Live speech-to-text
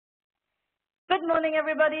Good morning,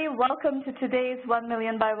 everybody. Welcome to today's 1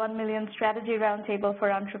 Million by 1 Million Strategy Roundtable for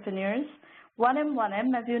Entrepreneurs.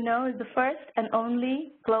 1M1M, as you know, is the first and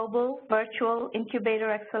only global virtual incubator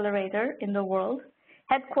accelerator in the world,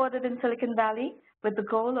 headquartered in Silicon Valley with the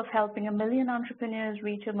goal of helping 1 million entrepreneurs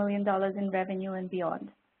reach $1 million in revenue and beyond,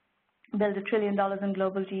 build $1 trillion in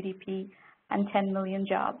global GDP and 10 million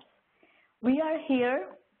jobs. We are here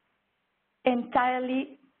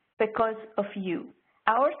entirely because of you.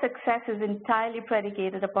 Our success is entirely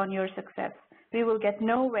predicated upon your success. We will get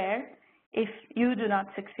nowhere if you do not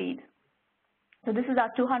succeed. So this is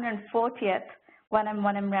our 240th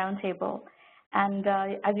 1M1M Roundtable. And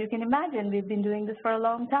as you can imagine, we've been doing this for a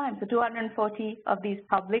long time. So 240 of these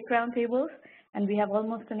public roundtables, and we have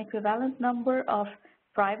almost an equivalent number of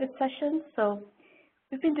private sessions. So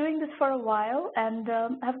we've been doing this for a while and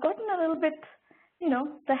have gotten a little bit,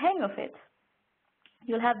 the hang of it.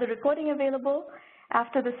 You'll have the recording available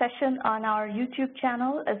after the session on our YouTube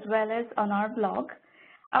channel as well as on our blog.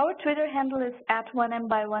 Our Twitter handle is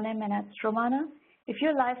 @1M/1M and @Stromana. If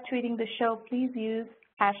you're live tweeting the show, please use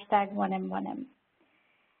 #1M1M.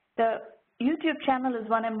 The YouTube channel is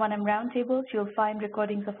 1M1M Roundtables. You'll find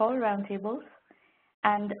recordings of all roundtables.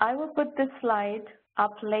 And I will put this slide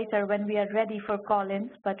up later when we are ready for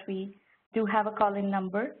call-ins, but we do have a call-in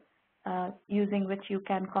number using which you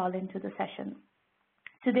can call into the session.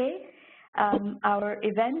 Today, our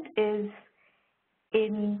event is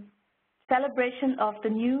in celebration of the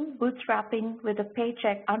new Bootstrapping with a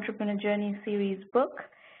Paycheck Entrepreneur Journey series book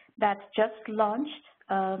that just launched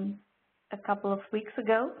a couple of weeks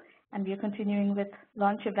ago, and we are continuing with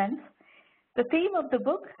launch events. The theme of the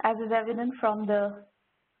book, as is evident from the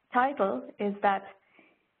title, is that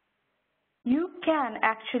you can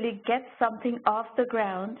actually get something off the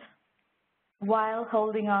ground while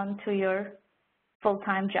holding on to your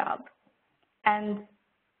full-time job. And,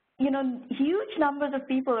 huge numbers of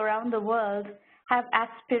people around the world have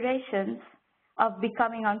aspirations of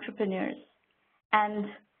becoming entrepreneurs. And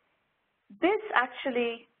this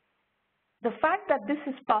actually, the fact that this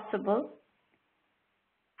is possible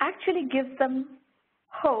actually gives them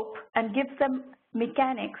hope and gives them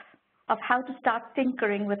mechanics of how to start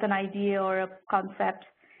tinkering with an idea or a concept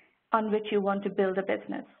on which you want to build a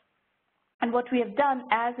business. And what we have done,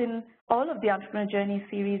 as in all of the Entrepreneur Journey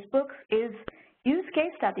series books, is use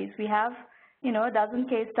case studies. We have, a dozen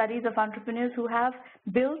case studies of entrepreneurs who have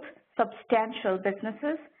built substantial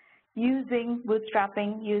businesses using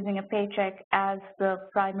bootstrapping, using a paycheck as the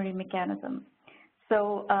primary mechanism.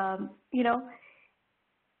 So, I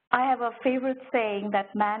have a favorite saying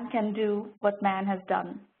that man can do what man has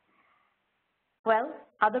done. Well,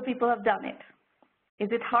 other people have done it.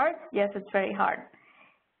 Is it hard? Yes, it's very hard.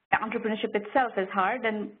 Entrepreneurship itself is hard,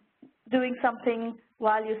 and doing something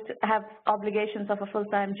while you have obligations of a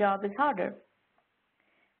full-time job is harder.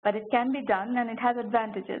 But it can be done, and it has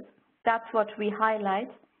advantages. That's what we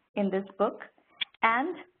highlight in this book.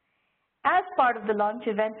 And as part of the launch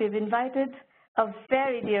event, we've invited a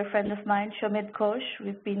very dear friend of mine, Shomit Ghose.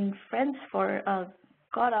 We've been friends for a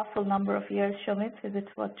god-awful number of years. Shomit, is it,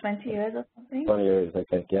 20 years or something? 20 years, I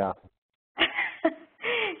think, yeah.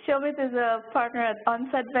 Shomit is a partner at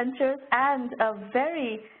Onset Ventures and a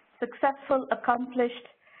very successful, accomplished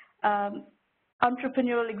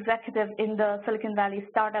entrepreneurial executive in the Silicon Valley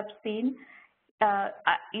startup scene. There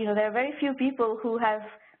are very few people who have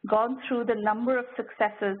gone through the number of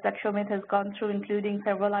successes that Shomit has gone through, including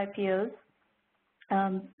several IPOs,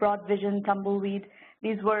 Broad Vision, Tumbleweed.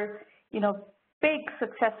 These were, big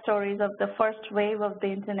success stories of the first wave of the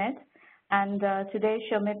internet. And today,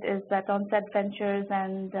 Shomit is at Onset Ventures,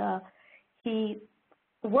 and he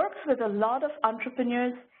works with a lot of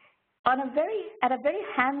entrepreneurs at a very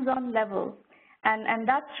hands-on level. And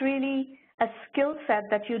that's really a skill set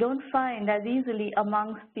that you don't find as easily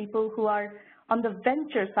amongst people who are on the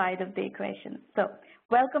venture side of the equation. So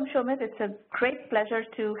welcome, Shomit. It's a great pleasure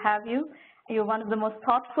to have you. You're one of the most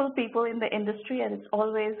thoughtful people in the industry, and it's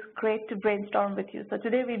always great to brainstorm with you. So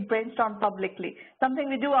today we brainstorm publicly. Something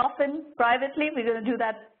we do often privately, we're going to do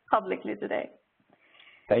that publicly today.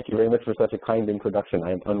 Thank you very much for such a kind introduction.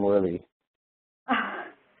 I am unworthy.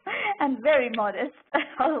 And very modest,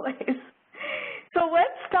 always. So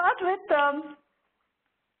let's start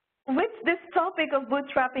with this topic of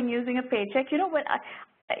bootstrapping using a paycheck. When I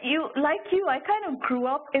kind of grew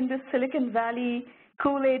up in this Silicon Valley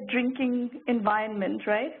Kool-Aid drinking environment,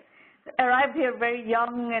 right? Arrived here very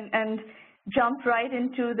young and jumped right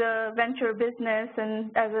into the venture business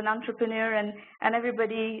and as an entrepreneur, and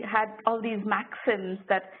everybody had all these maxims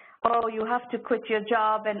that, oh, you have to quit your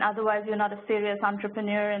job and otherwise you're not a serious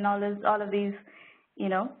entrepreneur, and all of these,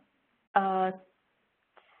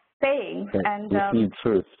 sayings. And received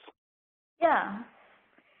truths. yeah.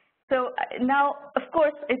 So now, of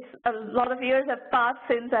course, it's a lot of years have passed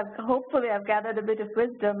since hopefully I've gathered a bit of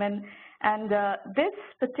wisdom, and this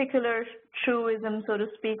particular truism, so to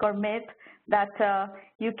speak, or myth that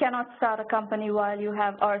you cannot start a company while you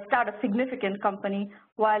have, or start a significant company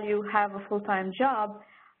while you have a full-time job,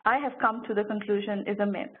 I have come to the conclusion is a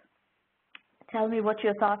myth. Tell me what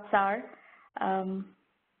your thoughts are.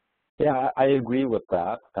 Yeah, I agree with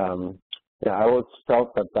that. Yeah, I always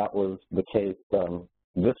felt that that was the case.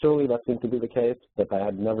 Viscerally, that seemed to be the case, but I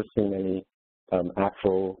had never seen any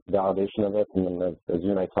actual validation of it. And then, as you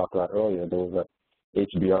and I talked about earlier, there was a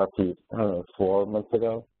HBR piece, I don't know, 4 months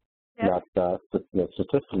ago, that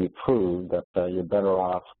statistically proved that you're better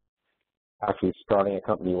off actually starting a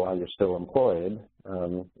company while you're still employed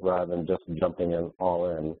rather than just jumping in all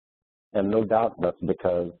in. And no doubt that's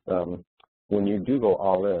because when you do go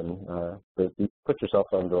all in, you put yourself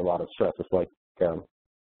under a lot of stress. It's like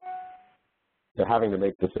they're having to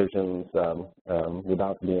make decisions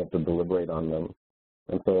without being able to deliberate on them.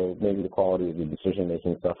 And so maybe the quality of your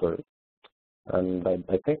decision-making suffers. And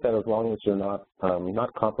I think that as long as you're not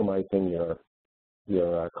compromising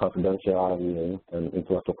your confidentiality and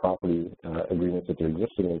intellectual property agreements with your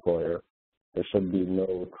existing employer, there should be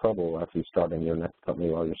no trouble actually starting your next company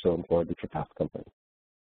while you're still employed with your past company.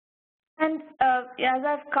 And as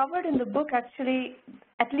I've covered in the book, actually,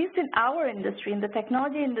 at least in our industry, in the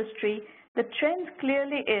technology industry, the trend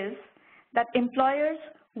clearly is that employers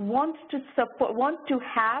want to support, want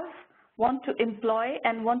to employ,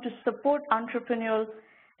 and want to support entrepreneurial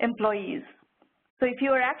employees. So if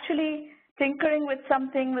you are actually tinkering with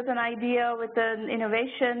something, with an idea, with an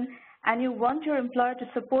innovation, and you want your employer to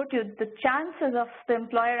support you, the chances of the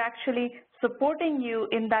employer actually supporting you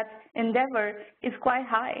in that endeavor is quite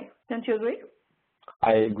high. Don't you agree?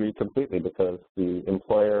 I agree completely, because the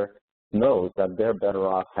employer knows that they're better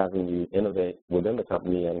off having you innovate within the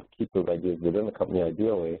company and keep those ideas within the company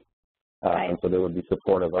ideally, right. And so they would be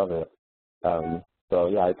supportive of it. So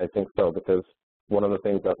yeah, I think so, because one of the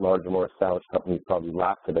things that larger, more established companies probably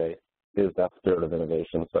lack today is that spirit of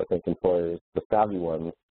innovation. So I think employers, the savvy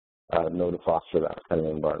ones, know to foster that kind of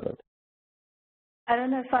environment. I don't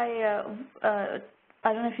know if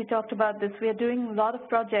I don't know if you talked about this. We are doing a lot of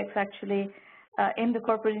projects actually in the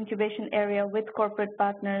corporate incubation area with corporate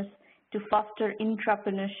partners to foster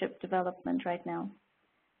intrapreneurship development right now.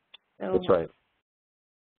 So, that's right.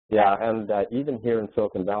 Yeah, and even here in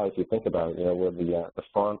Silicon Valley, if you think about it, you know, we're the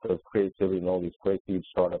font of creativity and all these great huge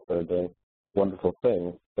startups that are doing wonderful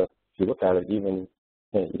things. But if you look at it, even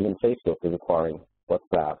Facebook is acquiring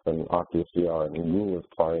WhatsApp and Oculus VR, and Google is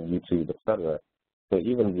acquiring YouTube, et cetera. So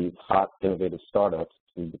even these hot, innovative startups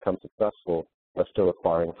who become successful are still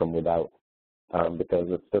acquiring from without, because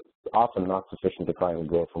it's often not sufficient to try and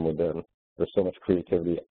grow from within. There's so much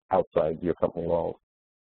creativity outside your company walls.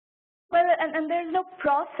 Well, and there's no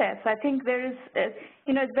process. I think there is,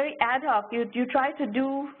 you know, it's very ad hoc. You try to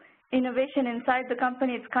do innovation inside the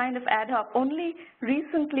company, it's kind of ad hoc. Only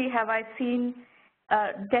recently have I seen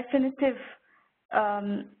definitive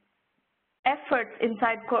efforts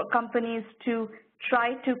inside companies to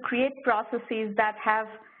try to create processes that have,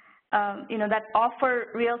 you know, that offer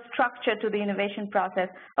real structure to the innovation process.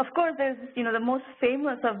 Of course, there's, you know, the most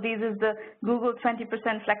famous of these is the Google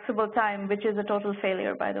 20% flexible time, which is a total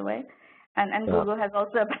failure, by the way. And yeah. Google has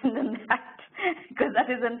also abandoned that because that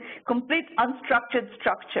is a complete unstructured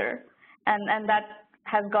structure, and that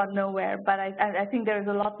has gone nowhere. But I think there is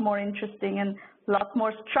a lot more interesting and a lot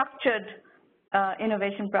more structured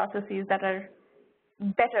innovation processes that are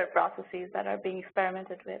better processes that are being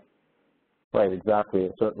experimented with. Right, exactly.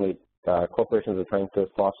 And certainly, corporations are trying to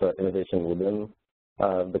foster innovation within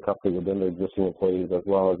the company, within their existing employees, as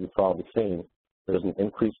well as you've probably seen. There's an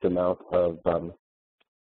increased amount of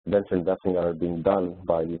venture investing that are being done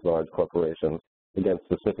by these large corporations, again,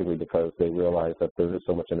 specifically because they realize that there is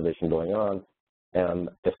so much innovation going on, and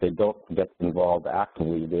if they don't get involved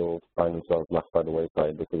actively, they'll find themselves left by the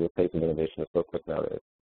wayside because the pace of innovation is so quick nowadays.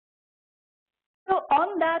 So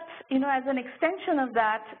on that, you know, as an extension of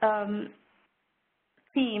that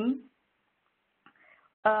theme,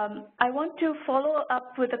 I want to follow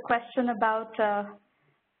up with a question about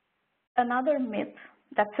another myth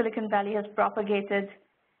that Silicon Valley has propagated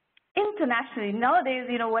internationally. Nowadays,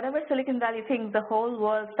 you know, whatever Silicon Valley thinks, the whole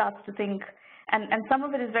world starts to think. And some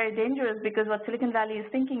of it is very dangerous because what Silicon Valley is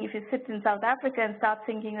thinking, if you sit in South Africa and start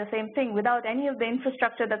thinking the same thing, without any of the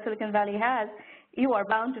infrastructure that Silicon Valley has, you are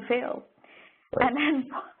bound to fail. Right. And then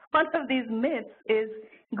one of these myths is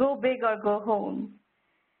go big or go home.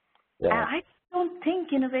 Yeah. And I don't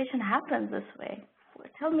think innovation happens this way.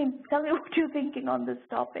 Tell me what you're thinking on this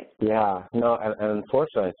topic. Yeah, no, and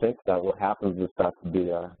unfortunately, I think that what happens is that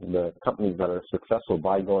the companies that are successful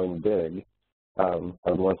by going big are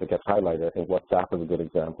the ones that get highlighted. I think WhatsApp is a good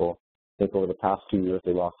example. I think over the past 2 years,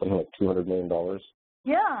 they lost something like $200 million.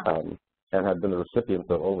 Yeah. And had been the recipients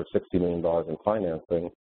of over $60 million in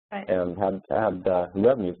financing, right. And had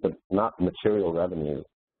revenues, but not material revenues.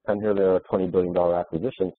 And here they are, a $20 billion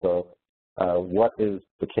acquisition. So what is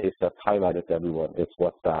the case that's highlighted to everyone? It's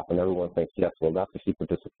WhatsApp, and everyone thinks, yes, well, that's the secret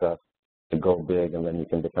to success, to go big, and then you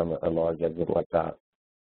can become a large exit like that.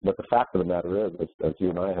 But the fact of the matter is, as you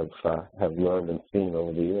and I have learned and seen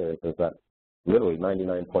over the years, is that literally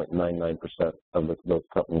 99.99% of those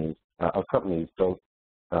companies don't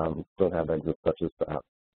have exits such as that.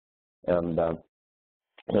 And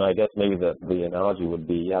I guess maybe the analogy would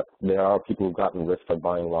be, yes, there are people who've gotten rich by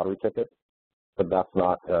buying lottery tickets, but that's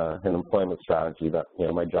not an employment strategy that,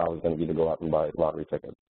 my job is going to be to go out and buy lottery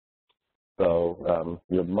tickets. So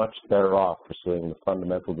you're much better off pursuing the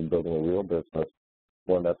fundamentals of building a real business,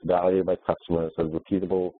 one that's valued by customers, has a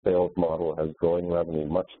repeatable sales model, has growing revenue,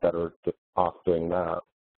 much better off doing that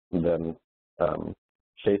than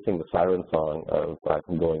chasing the siren song of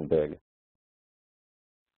going big.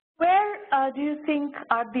 Where do you think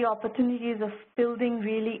are the opportunities of building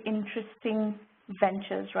really interesting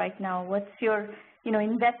ventures right now? What's your,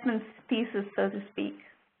 investment thesis, so to speak?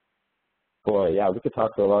 Boy, yeah, we could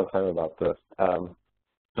talk for a long time about this.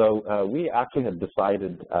 So we actually had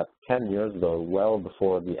decided 10 years ago, well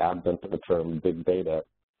before the advent of the term big data,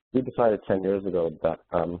 we decided 10 years ago that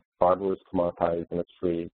hardware is commoditized and it's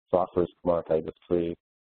free, software is commoditized, it's free,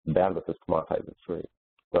 bandwidth is commoditized, it's free.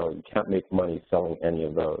 So you can't make money selling any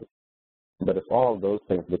of those. But if all of those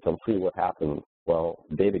things become free, what happens? Well,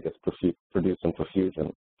 data gets produced in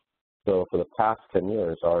profusion. So for the past 10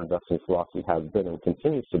 years, our investing philosophy has been and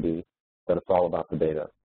continues to be that it's all about the data.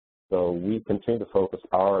 So we continue to focus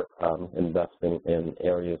our investing in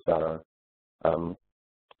areas that are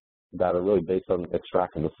really based on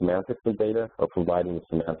extracting the semantics of data or providing the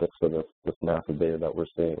semantics for this massive data that we're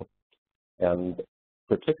seeing. And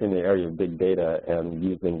particularly in the area of big data and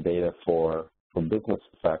using data for business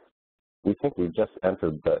effects, we think we've just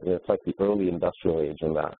entered it's like the early industrial age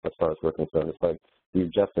in that, as far as we're concerned. It's like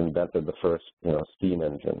we've just invented the first, steam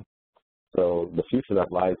engine. So the future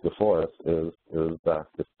that lies before us is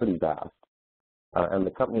pretty vast. And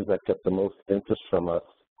the companies that get the most interest from us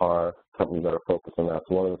are companies that are focused on that.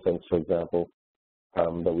 So one of the things, for example,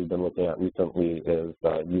 that we've been looking at recently is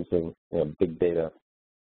using big data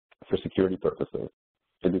for security purposes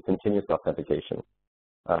to do continuous authentication.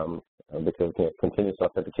 Because continuous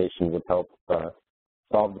authentication would help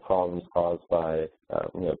solve the problems caused by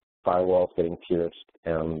firewalls getting pierced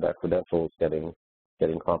and credentials getting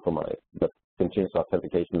compromised. But continuous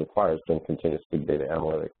authentication requires doing continuous big data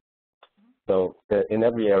analytics. So in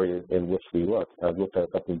every area in which we look, I've looked at a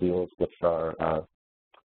couple of deals which are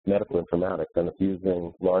medical informatics, and it's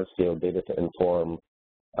using large-scale data to inform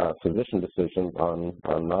physician decisions on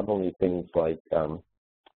not only things like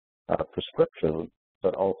prescriptions,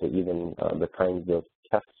 but also even the kinds of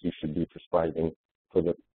tests you should be prescribing for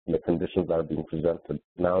the conditions that are being presented.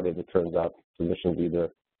 Nowadays, it turns out physicians either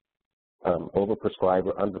overprescribe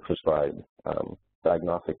or underprescribe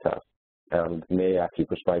diagnostic tests, and may actually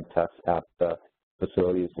prescribe tests at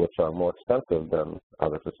facilities which are more expensive than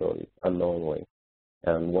other facilities, unknowingly.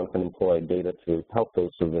 And one can employ data to help those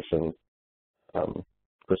physicians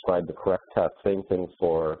prescribe the correct test. Same thing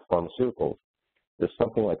for pharmaceuticals. There's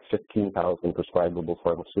something like 15,000 prescribable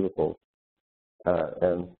pharmaceuticals,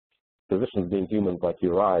 and physicians being humans like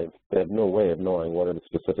you or I, they have no way of knowing what are the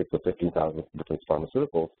specifics of 15,000 different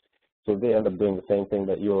pharmaceuticals. So they end up doing the same thing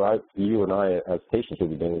that you and I as patients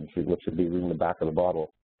would be doing, which would be reading the back of the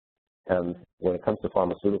bottle. And when it comes to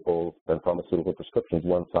pharmaceuticals and pharmaceutical prescriptions,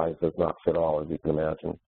 one size does not fit all, as you can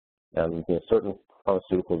imagine. And certain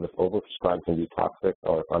pharmaceuticals, if overprescribed, can be toxic,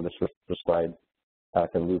 or if underprescribed,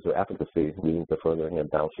 can lose their efficacy, leading to further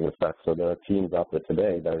downstream effects. So there are teams out there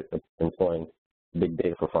today that are employing big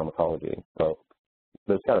data for pharmacology. So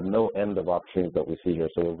there's kind of no end of opportunities that we see here.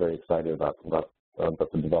 So we're very excited about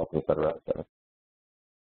the developments that are out there.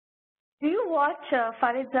 Do you watch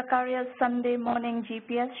Farid Zakaria's Sunday morning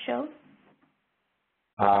GPS show?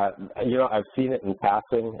 I've seen it in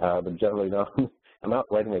passing, but generally not. I'm out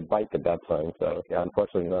riding a bike at that time, so yeah,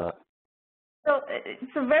 unfortunately not. So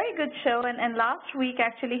it's a very good show, and last week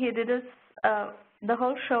actually he did the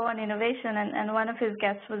whole show on innovation, and one of his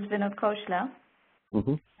guests was Vinod Khosla.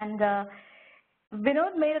 Mm-hmm. And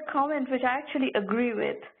Vinod made a comment which I actually agree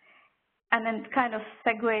with, and then kind of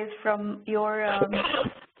segues from your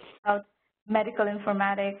about medical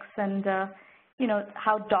informatics and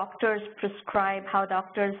how doctors prescribe, how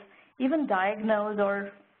doctors even diagnose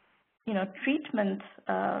or, treatment,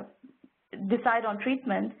 decide on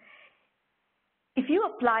treatment. If you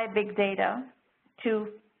apply big data to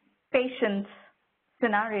patient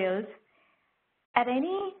scenarios, at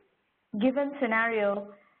any given scenario,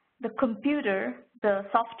 the computer, the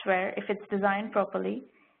software, if it's designed properly,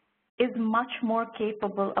 is much more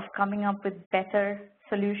capable of coming up with better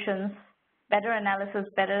solutions, better analysis,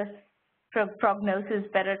 better prognosis,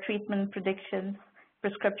 better treatment predictions,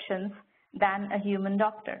 prescriptions than a human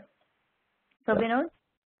doctor. So Vinod's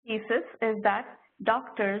thesis is that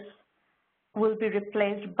doctors will be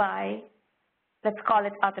replaced by, let's call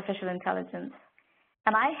it artificial intelligence.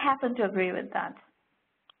 And I happen to agree with that.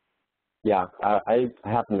 Yeah, I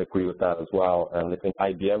happen to agree with that as well. And I think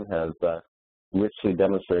IBM has richly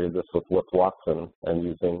demonstrated this with Watson and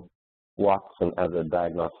using Watson as a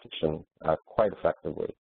diagnostician quite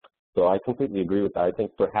effectively. So I completely agree with that. I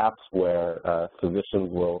think perhaps where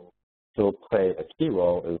physicians will still play a key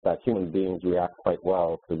role is that human beings react quite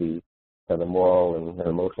well to the moral and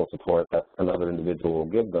emotional support that another individual will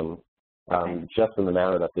give them, just in the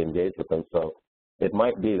manner that they engage with them. So it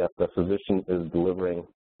might be that the physician is delivering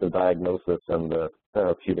the diagnosis and the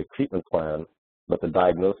therapeutic treatment plan, but the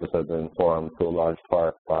diagnosis has been informed to a large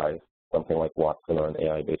part by something like Watson or an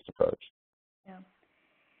AI-based approach. Yeah.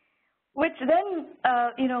 Which then,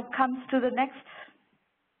 comes to the next,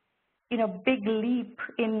 big leap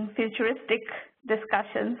in futuristic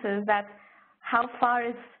discussions is that how far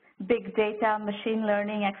is big data, machine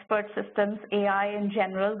learning, expert systems, AI in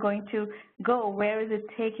general going to go? Where is it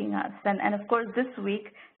taking us? And of course, this week,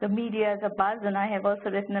 the media is abuzz, and I have also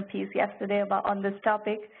written a piece yesterday on this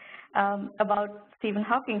topic about Stephen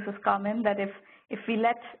Hawking's comment that if we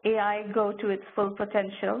let AI go to its full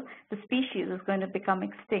potential, the species is going to become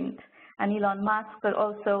extinct. And Elon Musk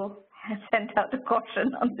also has sent out a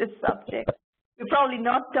caution on this subject. We're probably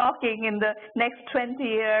not talking in the next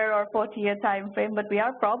 20-year or 40-year time frame, but we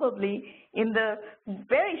are probably in the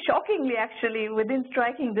very shockingly, actually, within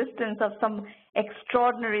striking distance of some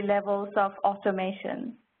extraordinary levels of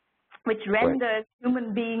automation, which renders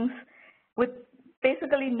human beings with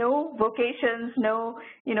basically no vocations, no,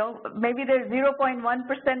 maybe there's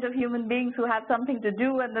 0.1% of human beings who have something to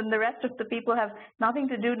do, and then the rest of the people have nothing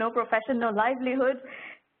to do, no profession, no livelihood.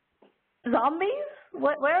 Zombies?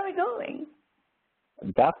 Where are we going?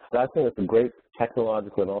 I think it's a great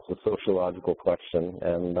technological and also sociological question,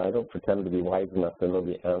 and I don't pretend to be wise enough to know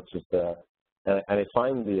the answers there. And I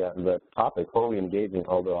find the topic wholly engaging,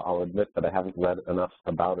 although I'll admit that I haven't read enough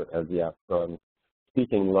about it as yet. So I'm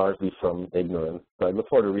speaking largely from ignorance. So I look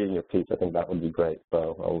forward to reading your piece. I think that would be great.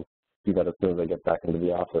 So I'll do that as soon as I get back into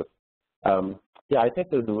the office. Yeah, I think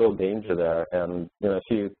there's a real danger there. And if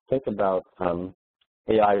you think about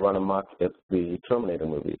AI run amok, it's the Terminator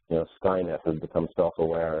movie. Skynet has become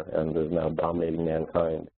self-aware and is now dominating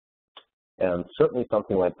mankind. And certainly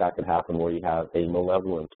something like that could happen where you have a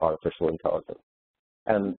malevolent artificial intelligence.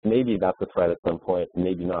 And maybe that's a threat at some point,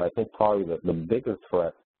 maybe not. I think probably the biggest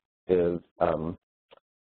threat is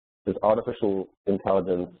artificial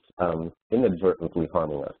intelligence inadvertently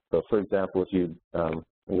harming us. So, for example, if you,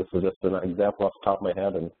 this is just an example off the top of my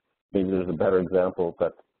head, and maybe there's a better example,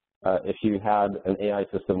 but if you had an AI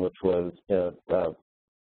system which was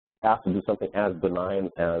asked to do something as benign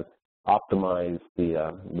as optimize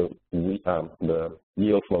the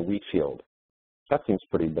yield from a wheat field, that seems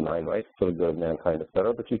pretty benign, right? For the good of mankind, et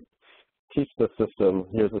cetera. But you teach the system,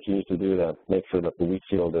 here's what you need to do to make sure that the wheat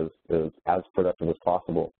field is as productive as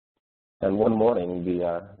possible. And one morning,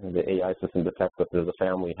 the AI system detects that there's a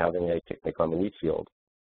family having a picnic on the wheat field.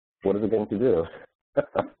 What is it going to do?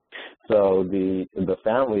 So the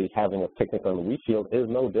family having a picnic on the wheat field is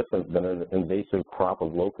no different than an invasive crop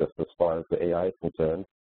of locusts as far as the AI is concerned.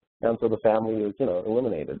 And so the family is,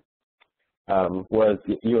 eliminated. Whereas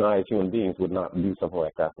you and I as human beings would not do something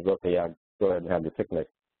like that. So, okay, yeah, go ahead and have your picnic.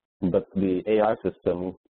 But the AI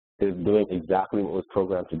system is doing exactly what it was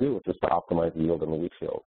programmed to do, which is to optimize the yield on the wheat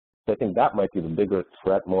field. So I think that might be the bigger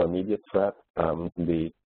threat, more immediate threat,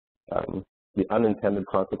 the unintended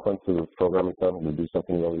consequences of programming something to do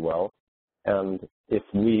something really well. And if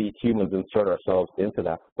we humans insert ourselves into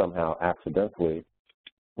that somehow accidentally,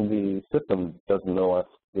 the system doesn't know us.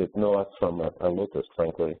 It knows us from a locust,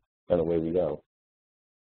 frankly, and away we go.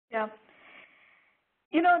 Yeah.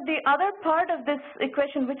 The other part of this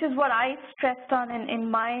equation, which is what I stressed on in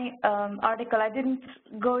my article, I didn't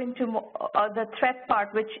go into the threat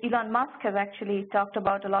part, which Elon Musk has actually talked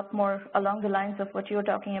about a lot more along the lines of what you're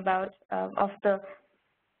talking about, of the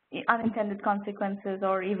unintended consequences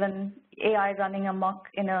or even AI running amok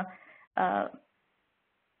in a,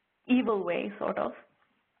 evil way, sort of.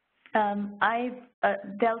 I've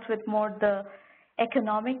dealt with more the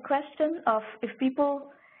economic question of if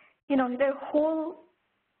people, their whole,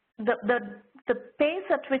 the pace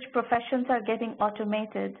at which professions are getting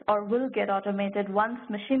automated or will get automated once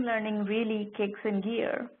machine learning really kicks in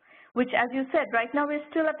gear, which, as you said, right now we're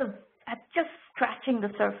still at just scratching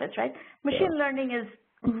the surface, right? Machine learning is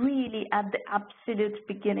really at the absolute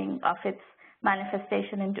beginning of its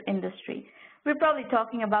manifestation into industry. We're probably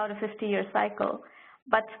talking about a 50-year cycle,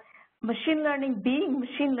 but machine learning, being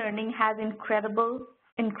machine learning, has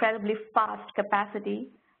incredibly fast capacity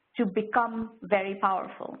to become very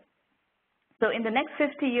powerful. So in the next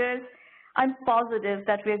 50 years, I'm positive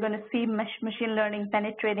that we're going to see machine learning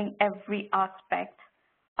penetrating every aspect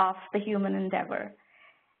of the human endeavor.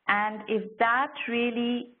 And if that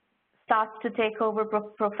really starts to take over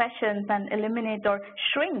professions and eliminate or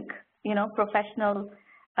shrink, professional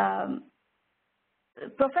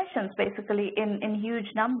professions basically in huge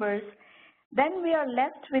numbers, then we are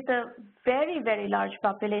left with a very, very large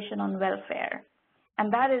population on welfare.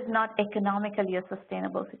 And that is not economically a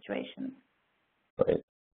sustainable situation. Right.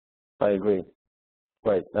 I agree.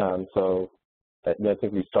 Right. So I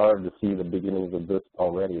think we started to see the beginnings of this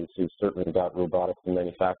already. So you've certainly got robotics in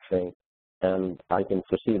manufacturing, and I can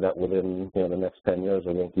foresee that within the next 10 years,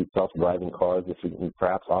 we're going to see self-driving cars,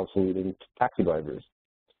 perhaps obsoleting taxi drivers.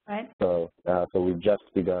 Right. So we've just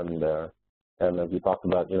begun there. And as we talked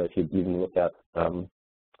about, if you even look at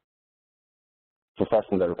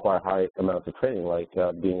professions that require high amounts of training, like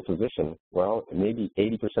being a physician, well, maybe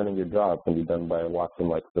 80% of your job can be done by a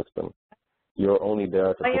Watson-like system. You're only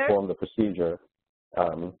there to perform the procedure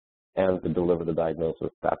and to deliver the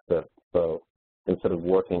diagnosis. That's it. So instead of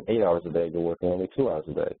working 8 hours a day, you're working only 2 hours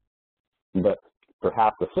a day. But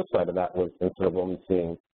perhaps the flip side of that was, instead of only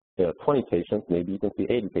seeing 20 patients, maybe you can see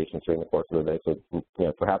 80 patients during the course of the day.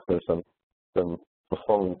 So perhaps there's some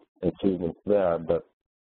performance improvements there. But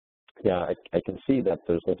yeah, I can see that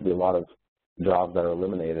there's going to be a lot of jobs that are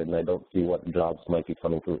eliminated, and I don't see what jobs might be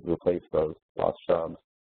coming to replace those lost jobs.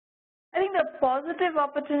 I think the positive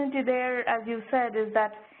opportunity there, as you said, is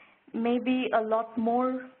that maybe a lot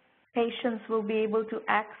more patients will be able to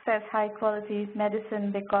access high-quality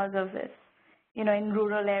medicine because of this, in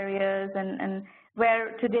rural areas and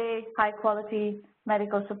where today high-quality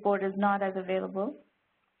medical support is not as available.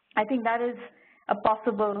 I think that is a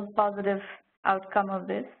possible positive outcome of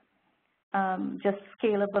this, just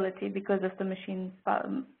scalability because of the machine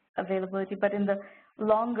availability. But in the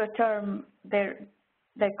longer term, there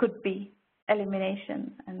could be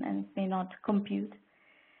elimination and may not compute.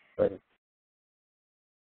 Right.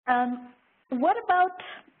 What about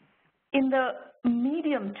in the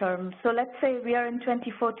medium term? So let's say we are in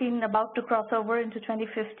 2014, about to cross over into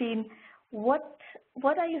 2015. What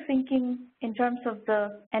are you thinking in terms of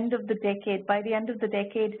the end of the decade? By the end of the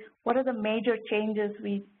decade, what are the major changes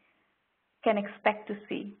we can expect to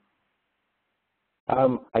see?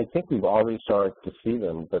 I think we've already started to see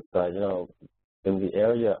them, but in the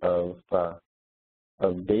area of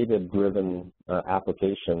data-driven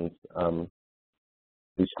applications,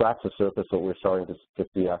 we scratched the surface, but we're starting to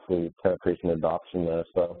see actually penetration adoption there.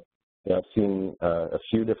 So I've seen a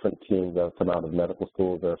few different teams that have come out of medical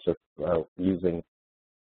schools that are using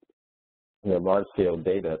large-scale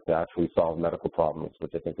data to actually solve medical problems,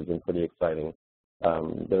 which I think has been pretty exciting.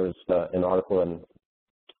 There's an article in,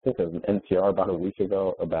 I think it was an NPR about a week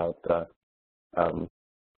ago about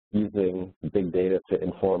using big data to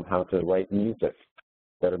inform how to write music,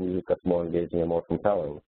 better music that's more engaging and more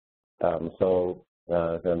compelling.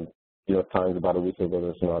 Then New York Times about a week ago,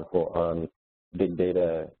 there's an article on big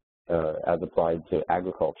data as applied to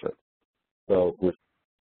agriculture. So we're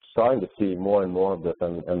starting to see more and more of this,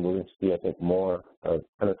 and we're going to see, I think, more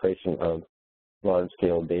penetration of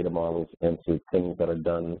large-scale data models into things that are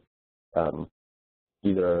done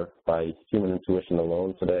either by human intuition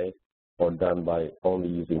alone today or done by only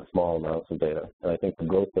using small amounts of data. And I think the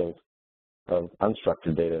growth of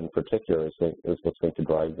unstructured data in particular is what's going to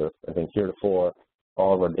drive this. I think heretofore,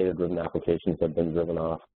 all of our data-driven applications have been driven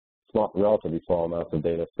off relatively small amounts of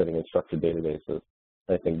data sitting in structured databases.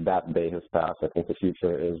 I think that day has passed. I think the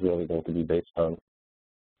future is really going to be based on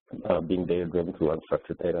being data-driven through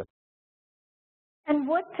unstructured data. And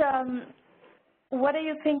what are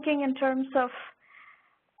you thinking in terms of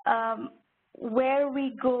where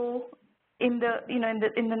we go in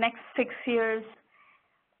the next 6 years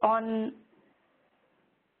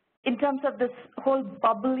in terms of this whole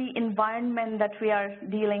bubbly environment that we are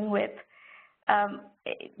dealing with?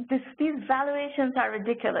 These valuations are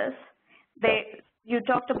ridiculous. You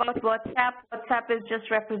talked about WhatsApp. WhatsApp is just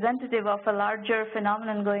representative of a larger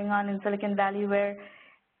phenomenon going on in Silicon Valley, where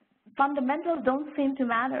fundamentals don't seem to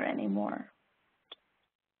matter anymore.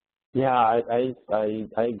 Yeah, I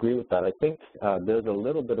agree with that. I think there's a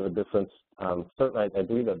little bit of a difference. Certainly, I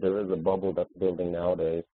believe that there is a bubble that's building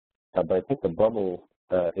nowadays, but I think the bubble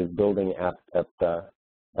is building at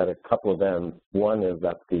a couple of ends. One is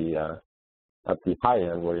at the high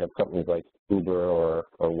end, where you have companies like Uber or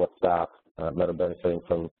WhatsApp that are benefiting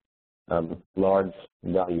from large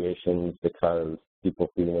valuations because people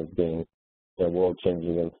see them as being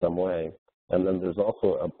world-changing in some way. And then there's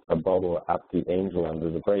also a bubble at the angel end.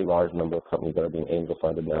 There's a very large number of companies that are being angel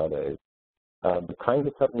funded nowadays. The kinds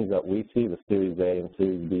of companies that we see, the Series A and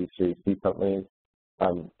Series B, Series C companies,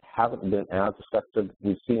 haven't been as affected.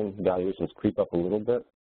 We've seen valuations creep up a little bit,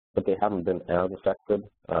 but they haven't been as affected.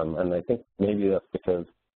 And I think maybe that's because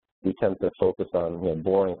we tend to focus on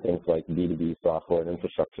boring things like B2B software and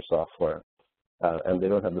infrastructure software, and they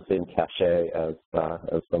don't have the same cachet as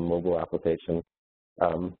some mobile applications.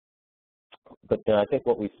 But I think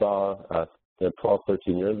what we saw 12,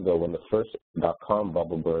 13 years ago when the first .com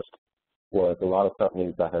bubble burst was a lot of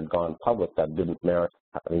companies that had gone public that didn't merit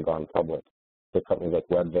having gone public. So companies like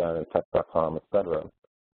Webvan and Tech.com, et cetera.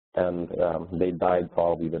 And they died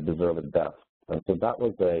probably the deserved death. And so that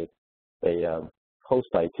was a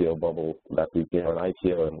post-IPO bubble that we an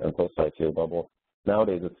IPO and post-IPO bubble.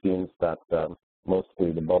 Nowadays it seems that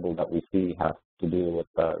mostly the bubble that we see has to do with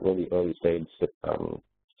really early stage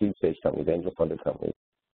seed stage companies, angel funded companies.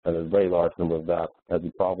 And there's a very large number of that. As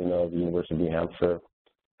you probably know, the University of New Hampshire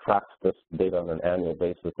tracks this data on an annual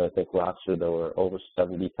basis. And I think last year there were over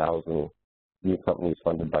 70,000 new companies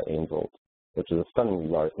funded by angels, which is a stunningly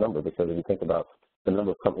large number, because if you think about the number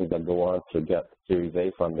of companies that go on to get Series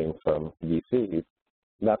A funding from VCs,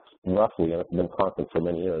 that's roughly, and it's been constant for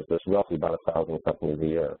many years, there's roughly about 1,000 companies a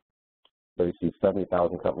year. So you see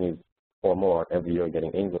 70,000 companies or more every year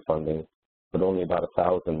getting angel funding, but only about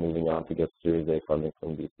 1,000 moving on to get Series A funding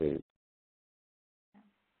from VCs.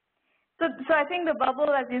 So I think the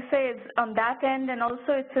bubble, as you say, is on that end, and also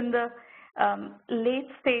it's in the late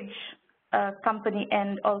stage company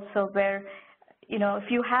end also, where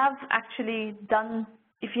if you have actually done,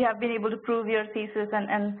 if you have been able to prove your thesis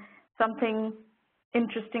and something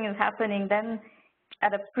interesting is happening, then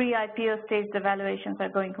at a pre-IPO stage, the valuations are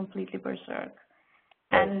going completely berserk.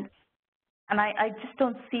 Right. And I just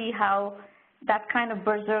don't see how that kind of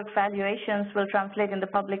berserk valuations will translate in the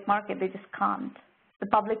public market. They just can't. The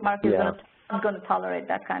public market is not going to tolerate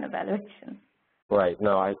that kind of valuation. Right.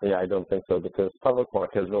 No, I don't think so, because public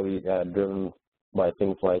market is really driven by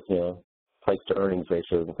things like price to earnings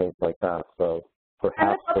ratios and things like that. So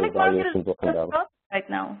perhaps those valuations will come down. Right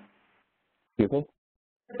now. Excuse me?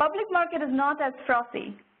 The public market is not as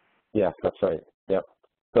frothy. Yes, that's right. Yep.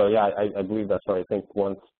 So yeah, I believe that's right. I think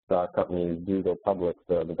once companies do go public,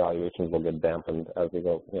 the valuations will get dampened as they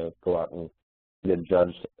go out and get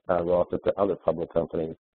judged relative to other public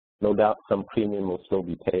companies. No doubt some premium will still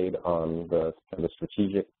be paid on the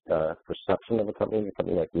strategic perception of a company. A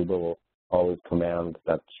company like Uber will always command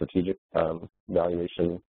that strategic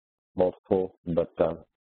valuation multiple. But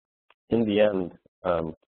in the end,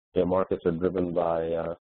 markets are driven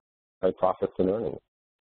by profits and earnings.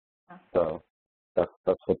 So that's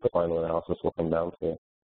what the final analysis will come down to.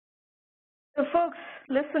 So folks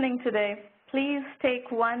listening today, please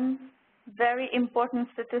take one very important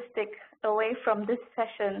statistic away from this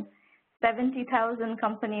session. 70,000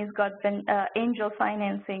 companies got angel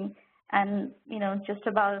financing, and just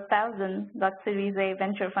about 1,000 got Series A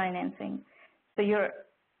venture financing. So you're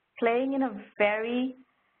playing in a very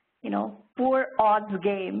poor odds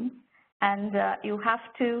game, and you have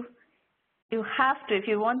to, if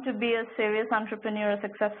you want to be a serious entrepreneur, a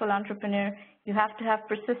successful entrepreneur, you have to have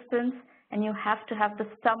persistence, and you have to have the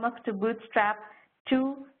stomach to bootstrap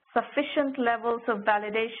to sufficient levels of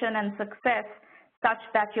validation and success such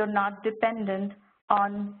that you're not dependent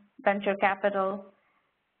on venture capital.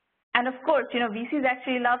 And of course, VCs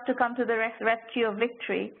actually love to come to the rescue of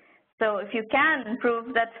victory. So if you can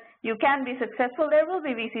prove that you can be successful, there will be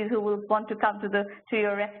VCs who will want to come to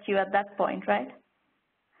your rescue at that point, right?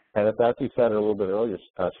 And as you said a little bit earlier,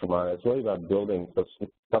 Shomit, it's really about building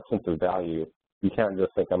substantive value. You can't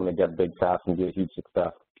just think, I'm going to get big fast and be a huge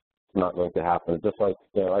success. It's not going to happen. Just like,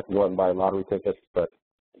 I can go out and buy lottery tickets, but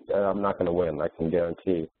I'm not going to win, I can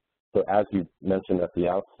guarantee. So as you mentioned at the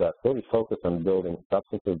outset, really focus on building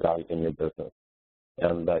substantive value in your business.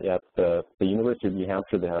 And at the University of New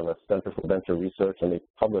Hampshire, they have a Center for Venture Research, and they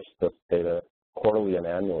publish this data quarterly and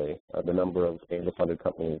annually, the number of angel-funded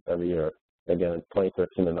companies every year. Again, in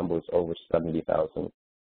 2013, the number was over 70,000.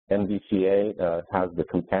 NVCA has the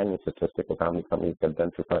companion statistic of how many companies get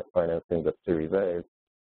venture financing at Series A,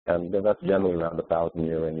 And that's generally around 1,000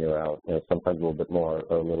 year in, year out, sometimes a little bit more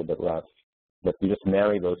or a little bit less. But you just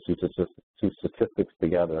marry those two statistics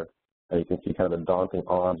together, and you can see kind of the daunting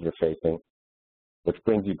odds you're facing, which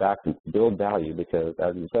brings you back to build value because,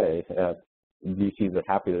 as you say, VCs are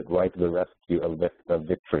happy to ride to the rescue of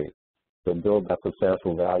victory. So build that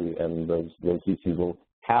substantial value, and those VCs will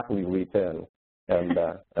happily leap in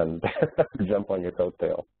and jump on your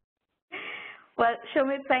coattail. Well,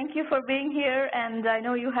 Shomit, thank you for being here, and I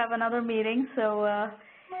know you have another meeting, so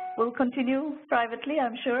we'll continue privately,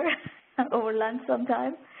 I'm sure, over lunch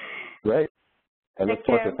sometime. Great. And Take of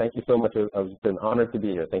course, care. thank you so much. It's been an honor to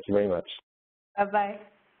be here. Thank you very much. Bye-bye.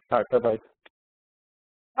 All right, bye-bye.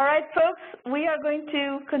 All right, folks, we are going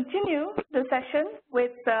to continue the session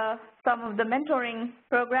with some of the mentoring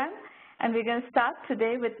program, and we're going to start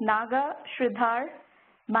today with Naga Sridhar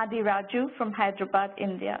Madiraju from Hyderabad,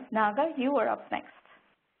 India. Naga, you are up next.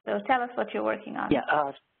 So tell us what you're working on.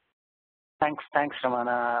 Yeah, thanks,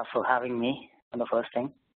 Ramana, for having me on the first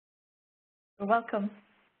thing. You're welcome.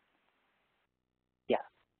 Yeah,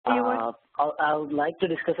 I would like to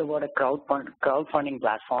discuss about a crowdfunding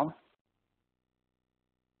platform.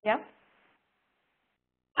 Yeah.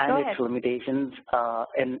 And its limitations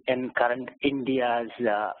in current India's.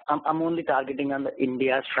 I'm only targeting on the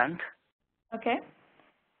India's front. Okay.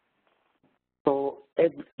 So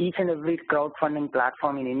each and every crowdfunding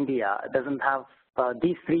platform in India doesn't have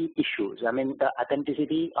these three issues. I mean, the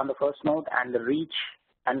authenticity on the first note, and the reach,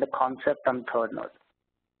 and the concept on third note.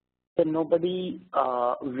 So nobody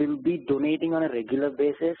will be donating on a regular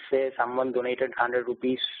basis. Say someone donated 100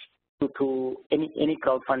 rupees to any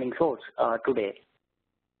crowdfunding source today,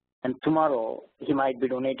 and tomorrow he might be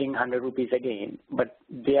donating 100 rupees again, but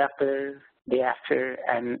day after,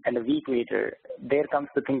 and a week later, there comes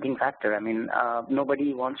the thinking factor. I mean,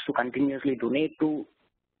 nobody wants to continuously donate to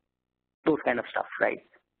those kind of stuff, right?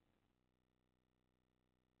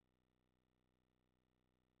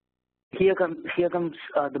 Here comes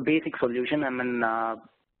the basic solution. I mean,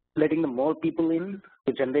 letting the more people in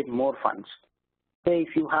to generate more funds. Say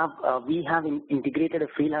if you have, we have integrated a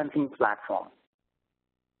freelancing platform,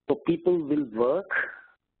 so people will work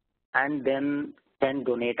and then can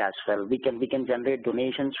donate as well. We can generate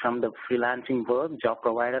donations from the freelancing work, job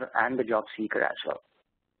provider, and the job seeker as well.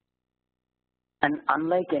 And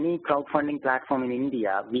unlike any crowdfunding platform in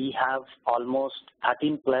India, we have almost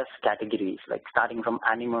 13 plus categories, like starting from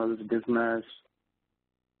animals, business,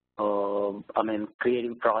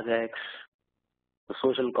 creative projects,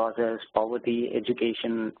 social causes, poverty,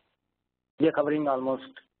 education. We are covering almost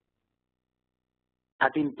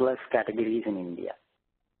 13 plus categories in India.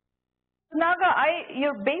 Naga,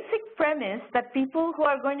 your basic premise that people who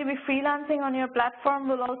are going to be freelancing on your platform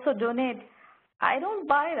will also donate, I don't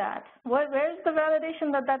buy that. Where's the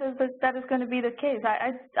validation that is going to be the case?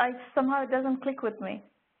 I somehow it doesn't click with me.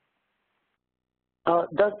 A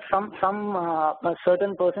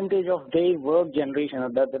certain percentage of their work generation,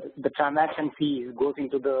 the transaction fees goes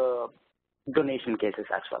into the donation cases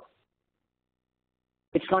as well.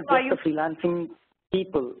 It's not just the freelancing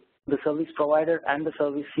people, the service provider and the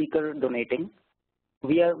service seeker donating.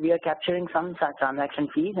 We are capturing some transaction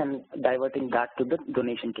fees and diverting that to the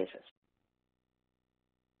donation cases.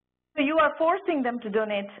 So you are forcing them to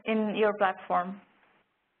donate in your platform?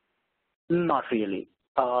 Not really.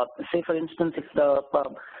 Say for instance, if the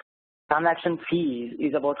transaction fee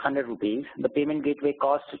is about 100 rupees, the payment gateway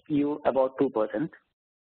costs you about 2%.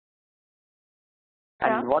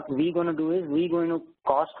 And what we're going to do is we're going to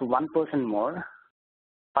cost 1% more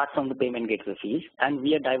apart from the payment gateway fees, and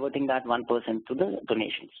we are diverting that 1% to the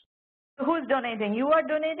donations. Who's donating? You are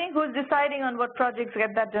donating? Who's deciding on what projects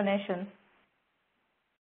get that donation?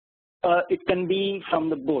 It can be from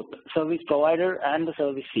the both service provider and the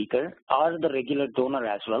service seeker, or the regular donor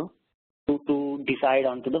as well, to decide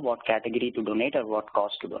onto the what category to donate or what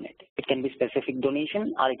cost to donate. It can be specific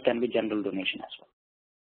donation or it can be general donation as well.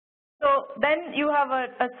 So then you have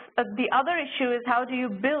the other issue is how do you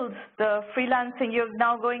build the freelancing? You're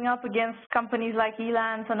now going up against companies like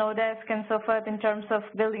Elance and Odesk and so forth in terms of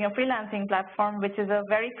building a freelancing platform, which is a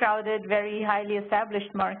very crowded, very highly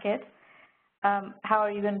established market. How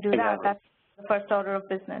are you going to do that? That's the first order of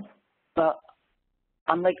business.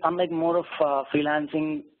 Unlike more of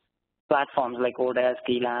freelancing platforms like Odesk,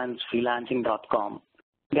 Elance, freelancing.com,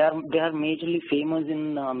 they are majorly famous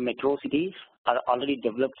in metro cities or already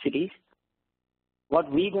developed cities.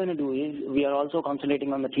 What we're going to do is we are also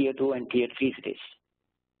concentrating on the tier 2 and tier 3 cities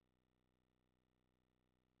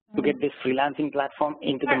to get this freelancing platform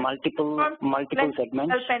into the multiple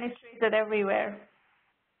segments. Penetrated everywhere.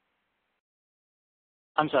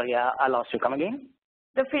 I'm sorry, I lost you. Come again?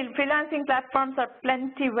 The freelancing platforms are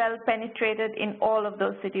plenty well penetrated in all of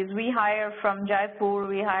those cities. We hire from Jaipur,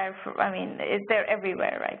 we hire from, I mean, they're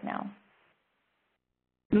everywhere right now.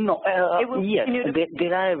 No, yes, they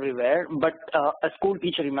are everywhere, but a school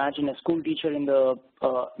teacher, imagine a school teacher in the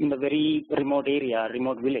very remote area,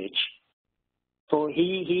 remote village. So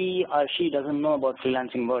he or she doesn't know about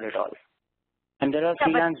freelancing word at all. And there are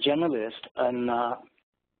freelance journalists and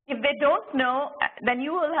if they don't know, then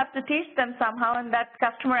you will have to teach them somehow, and that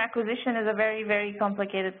customer acquisition is a very, very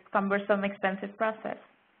complicated, cumbersome, expensive process.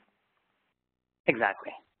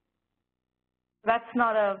 Exactly. That's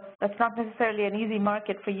not necessarily an easy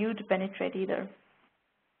market for you to penetrate either.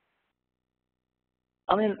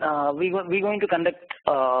 I mean, we're going to conduct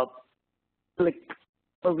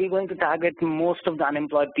we're going to target most of the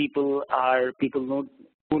unemployed people are people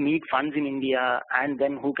who need funds in India and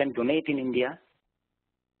then who can donate in India.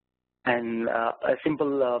 And a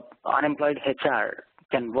simple unemployed HR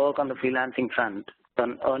can work on the freelancing front,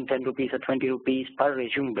 can earn 10 rupees or 20 rupees per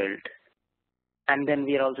resume build. And then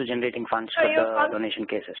we are also generating funds for the donation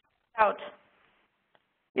cases.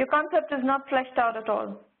 Your concept is not fleshed out at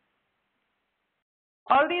all.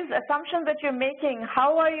 All these assumptions that you're making,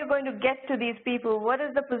 how are you going to get to these people? What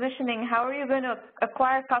is the positioning? How are you going to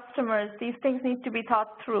acquire customers? These things need to be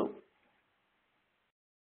thought through.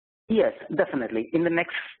 Yes, definitely. In the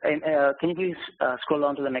next, can you please scroll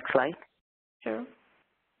on to the next slide? Sure.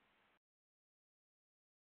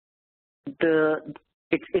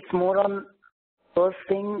 It's more on first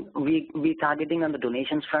thing we targeting on the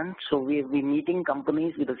donations front. So we're meeting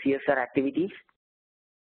companies with the CSR activities,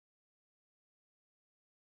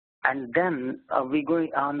 and then we go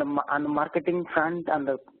on the marketing front and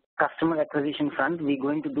the customer acquisition front. We're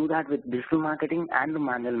going to do that with digital marketing and the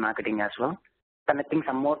manual marketing as well, connecting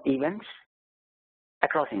some more events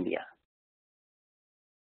across India.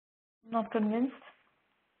 Not convinced.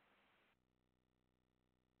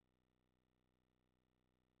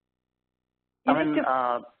 I mean,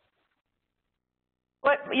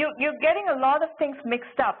 you're getting a lot of things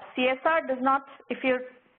mixed up. CSR does not, if you're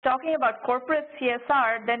talking about corporate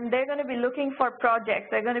CSR, then they're going to be looking for projects.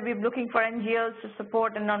 They're going to be looking for NGOs to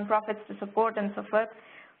support and nonprofits to support and so forth,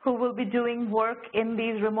 who will be doing work in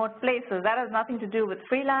these remote places. That has nothing to do with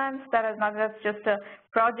freelance. That's just a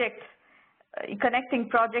project, connecting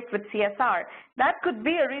project with CSR. That could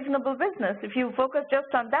be a reasonable business. If you focus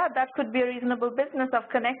just on that, that could be a reasonable business of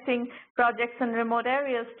connecting projects in remote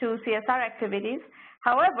areas to CSR activities.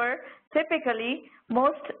 However, typically,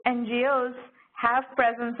 most NGOs have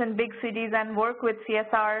presence in big cities and work with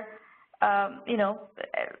CSR,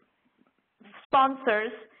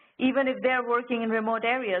 sponsors, even if they're working in remote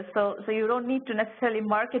areas. So you don't need to necessarily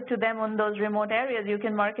market to them on those remote areas. You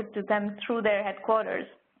can market to them through their headquarters.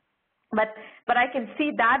 But I can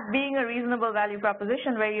see that being a reasonable value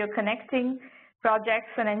proposition where you're connecting projects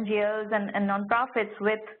and NGOs and nonprofits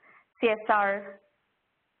with CSR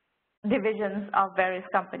divisions of various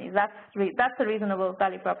companies. That's a reasonable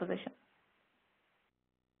value proposition.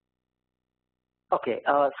 Okay,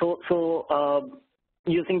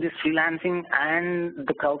 using this freelancing and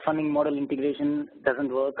the crowdfunding model integration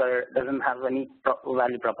doesn't work or doesn't have any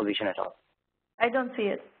value proposition at all? I don't see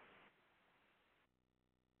it.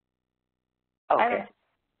 Okay.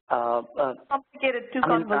 Complicated, too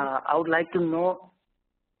convoluted. I would like to know.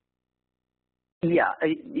 Yeah,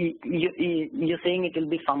 you're saying it will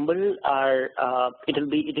be fumble, or it'll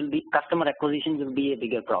be customer acquisition will be a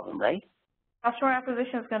bigger problem, right? Customer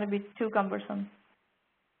acquisition is going to be too cumbersome.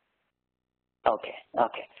 Okay.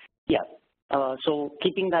 Yeah. So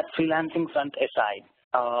keeping that freelancing front aside,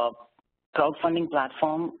 crowdfunding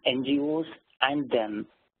platform, NGOs, and then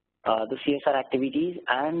the CSR activities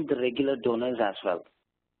and the regular donors as well.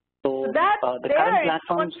 So the current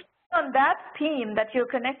platforms. On that theme that you're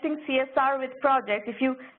connecting CSR with projects,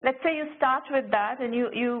 let's say you start with that and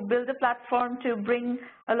you build a platform to bring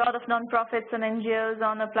a lot of nonprofits and NGOs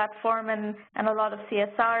on a platform and a lot of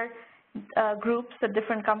CSR groups at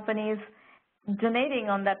different companies donating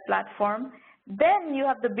on that platform, then you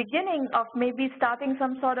have the beginning of maybe starting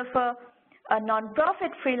some sort of a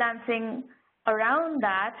nonprofit freelancing around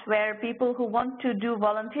that, where people who want to do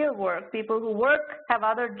volunteer work, people who have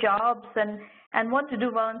other jobs and want to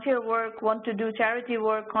do volunteer work, want to do charity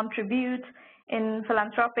work, contribute in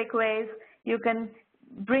philanthropic ways, you can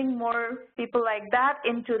bring more people like that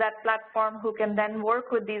into that platform who can then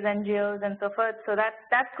work with these NGOs and so forth. So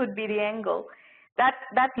that could be the angle.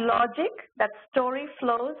 That logic, that story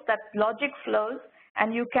flows, that logic flows,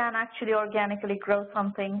 and you can actually organically grow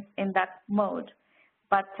something in that mode.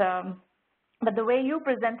 But the way you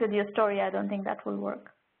presented your story, I don't think that will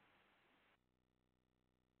work.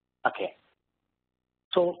 Okay.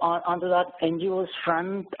 So onto that NGOs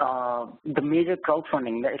front, the major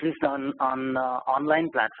crowdfunding, at least on online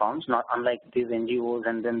platforms, not unlike these NGOs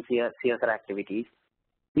and then CSR activities,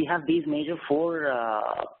 we have these major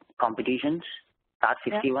 4 competitions: Start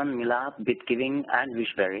 51, Mila, BitGiving, and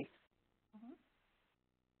Wishberry.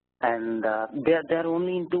 And they're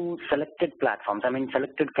only into selected platforms. I mean,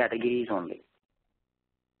 selected categories only.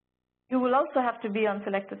 You will also have to be on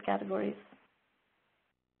selected categories.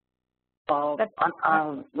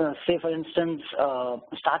 Say for instance,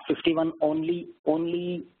 Start 51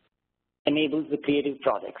 only enables the creative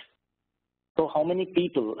projects. So how many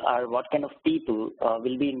people or what kind of people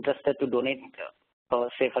will be interested to donate,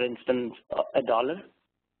 say for instance, $1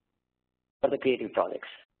 for the creative projects?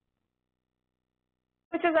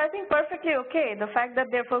 Which is, I think, perfectly okay. The fact that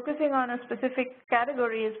they're focusing on a specific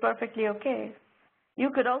category is perfectly okay. You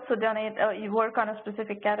could also donate, you work on a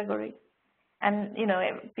specific category. And, you know,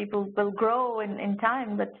 people will grow in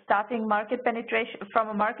time, but starting market penetration, from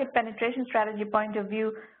a market penetration strategy point of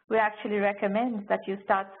view, we actually recommend that you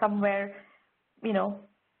start somewhere, you know,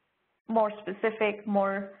 more specific,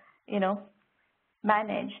 more, you know,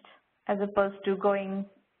 managed, as opposed to going,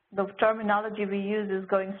 the terminology we use is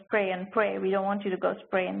going spray and pray. We don't want you to go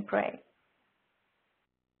spray and pray.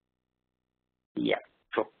 Yeah,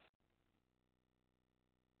 true.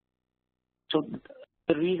 So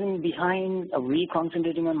the reason behind we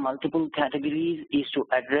concentrating on multiple categories is to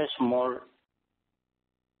address more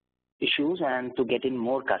issues and to get in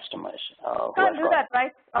more customers. You can't do that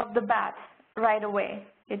right off the bat, right away.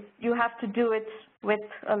 You have to do it with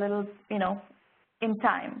a little, you know, in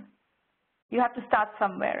time. You have to start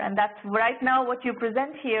somewhere, and that's right now what you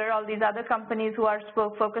present here, all these other companies who are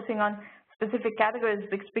focusing on specific categories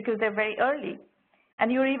because they're very early,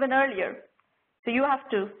 and you're even earlier. So you have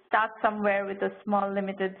to start somewhere with a small,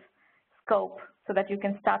 limited scope so that you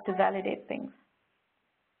can start to validate things.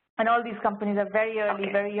 And all these companies are very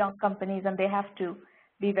early, very young companies, and they have to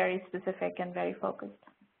be very specific and very focused.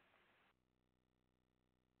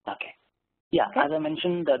 Okay. Yeah, okay. As I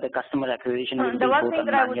mentioned, the customer acquisition will be both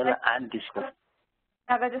manual and digital.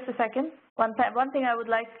 Naga, just a second. One thing I would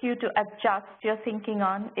like you to adjust your thinking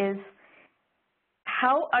on is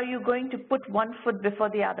how are you going to put one foot before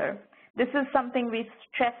the other? This is something we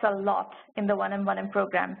stress a lot in the 1M1M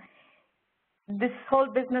program. This whole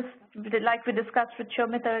business, like we discussed with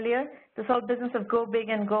Shomit earlier, this whole business of go big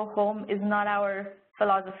and go home is not our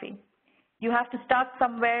philosophy. You have to start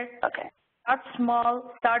somewhere. Okay. Start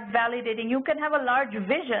small, start validating. You can have a large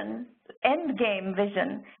vision, end game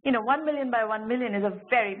vision. You know, 1 million by 1 million is a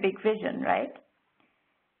very big vision, right?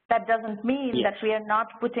 That doesn't mean that we are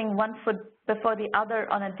not putting one foot before the other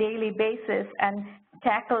on a daily basis and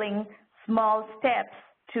tackling small steps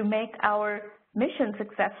to make our mission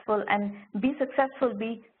successful and be successful,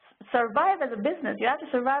 survive as a business. You have to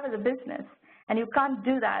survive as a business. And you can't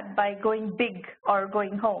do that by going big or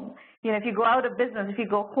going home. You know, if you go out of business, if you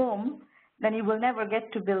go home, then you will never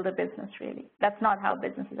get to build a business, really. That's not how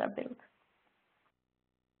businesses are built.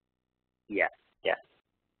 Yeah, yeah.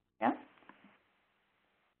 Yeah?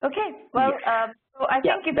 Okay, well, so I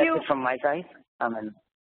think if you... that's it from my side.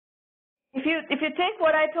 If you take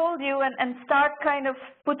what I told you and start kind of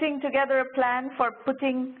putting together a plan for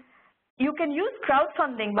you can use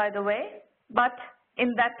crowdfunding, by the way, but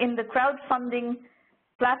in the crowdfunding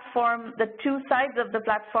platform, the 2 sides of the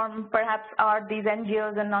platform perhaps are these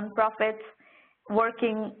NGOs and nonprofits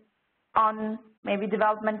working on maybe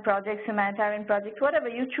development projects, humanitarian projects, whatever.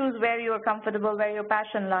 You choose where you are comfortable, where your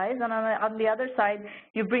passion lies, and on the other side,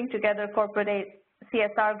 you bring together corporate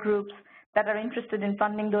CSR groups that are interested in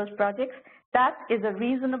funding those projects. That is a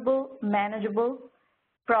reasonable, manageable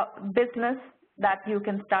business that you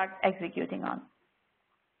can start executing on.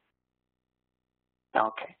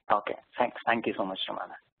 Okay, okay. Thanks. Thank you so much,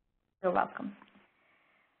 Ramana. You're welcome.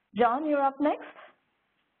 John, you're up next.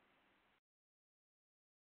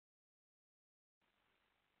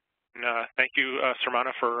 Thank you,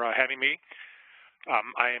 Sarmana, for having me.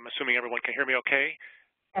 I am assuming everyone can hear me okay.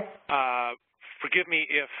 Yes. Forgive me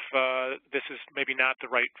if this is maybe not the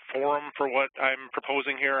right forum for what I'm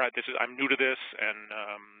proposing here. I'm new to this, and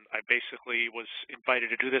I basically was invited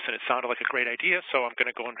to do this, and it sounded like a great idea. So I'm going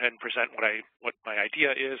to go ahead and present what my idea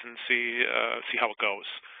is and see how it goes.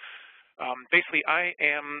 Basically, I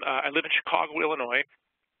live in Chicago, Illinois,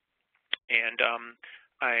 and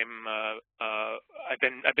I've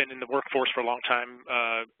been in the workforce for a long time,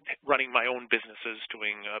 running my own businesses,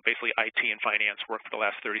 doing basically IT and finance work for the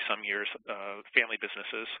last 30-some years, family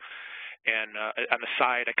businesses. And on the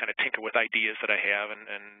side, I kind of tinker with ideas that I have, and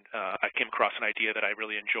I came across an idea that I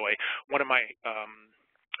really enjoy. One of my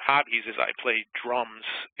hobbies is I play drums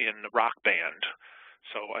in a rock band.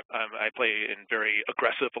 So I play in very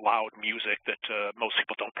aggressive, loud music that most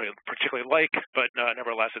people don't particularly like, but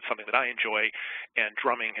nevertheless, it's something that I enjoy, and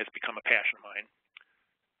drumming has become a passion of mine.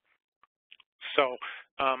 So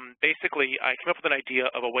basically, I came up with an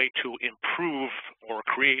idea of a way to improve or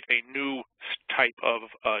create a new type of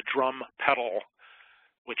drum pedal,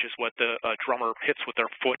 which is what the drummer hits with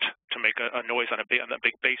their foot to make a noise on the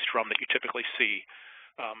big bass drum that you typically see.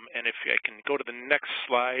 And if I can go to the next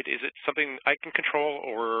slide, is it something I can control,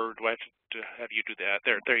 or do I have to have you do that?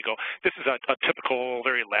 There you go. This is a typical,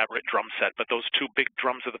 very elaborate drum set, but those two big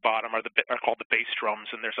drums at the bottom are called the bass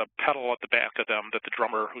drums, and there's a pedal at the back of them that the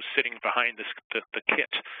drummer who's sitting behind the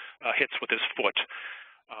kit hits with his foot.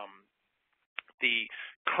 The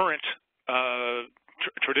current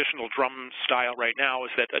traditional drum style right now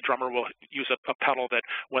is that a drummer will use a pedal that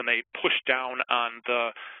when they push down on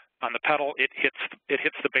the pedal, it hits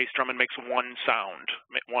the bass drum and makes one sound,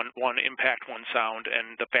 one impact, one sound,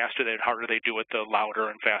 and the faster and harder they do it, the louder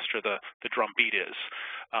and faster the drum beat is.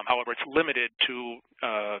 However, it's limited to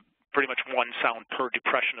pretty much one sound per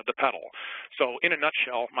depression of the pedal. So in a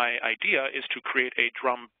nutshell, my idea is to create a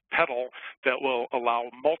drum pedal that will allow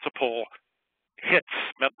multiple hits,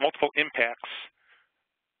 multiple impacts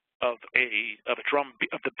of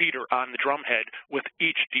the beater on the drum head with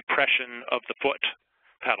each depression of the foot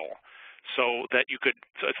pedal, so that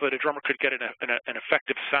a drummer could get an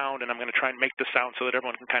effective sound, and I'm going to try and make the sound so that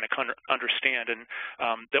everyone can kind of understand, and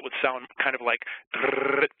that would sound kind of like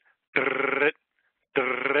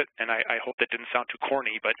and I hope that didn't sound too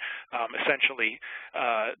corny, but essentially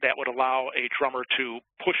that would allow a drummer to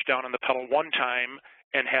push down on the pedal one time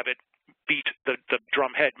and have it beat the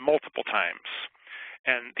drum head multiple times.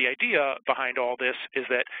 And the idea behind all this is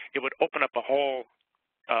that it would open up a whole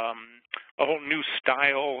new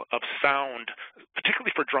style of sound,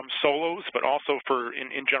 particularly for drum solos, but also for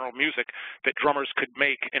in general music, that drummers could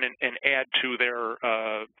make and add to their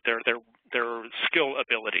skill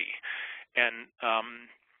ability. And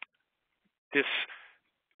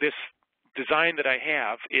this design that I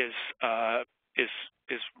have is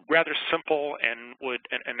rather simple, and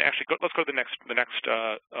actually let's go to the next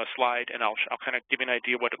slide, and I'll kind of give you an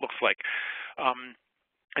idea what it looks like.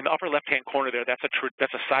 In the upper left-hand corner there, that's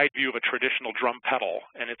a side view of a traditional drum pedal,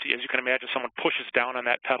 and it's, as you can imagine, someone pushes down on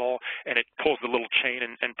that pedal, and it pulls the little chain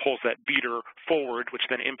and pulls that beater forward, which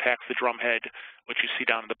then impacts the drum head, which you see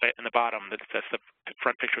down in the bottom. That's the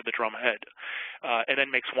front picture of the drum head, and then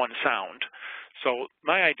makes one sound. So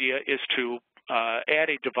my idea is to add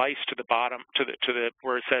a device to the bottom, to the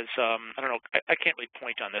where it says, I don't know, I can't really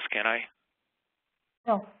point on this, can I?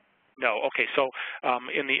 No. No. Okay. So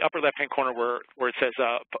in the upper left-hand corner where it says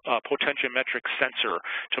potentiometric sensor,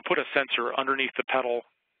 to put a sensor underneath the pedal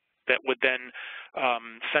that would then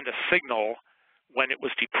send a signal when it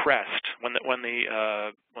was depressed, when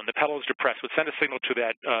the pedal is depressed, would send a signal to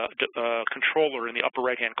that controller in the upper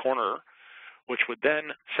right-hand corner, which would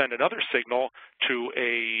then send another signal to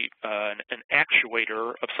an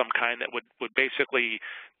actuator of some kind that would basically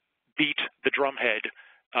beat the drum head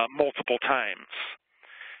multiple times.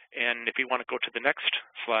 And if you want to go to the next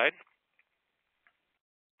slide,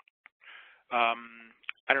 I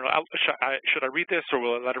don't know, should I read this, or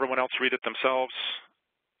will I let everyone else read it themselves?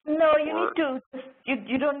 No, you need to.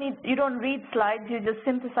 You don't read slides. You just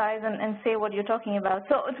synthesize and say what you're talking about.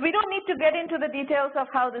 So we don't need to get into the details of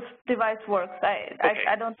how this device works.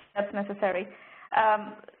 I don't think that's necessary.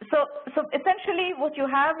 So essentially, what you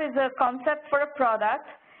have is a concept for a product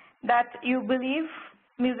that you believe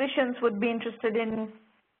musicians would be interested in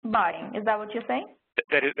buying. Is that what you're saying?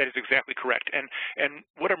 That is exactly correct. And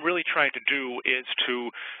what I'm really trying to do is to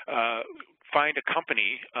find a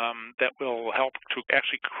company that will help to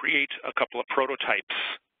actually create a couple of prototypes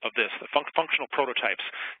of this, the functional prototypes.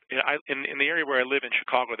 In the area where I live in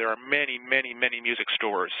Chicago, there are many music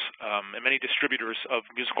stores and many distributors of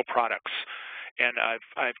musical products. And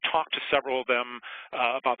I've talked to several of them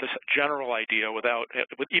about this general idea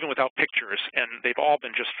even without pictures, and they've all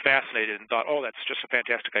been just fascinated and thought, oh, that's just a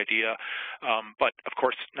fantastic idea. But of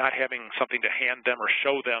course, not having something to hand them or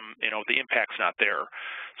show them, the impact's not there.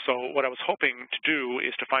 So what I was hoping to do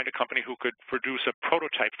is to find a company who could produce a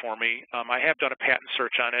prototype for me. I have done a patent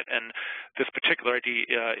search on it, and this particular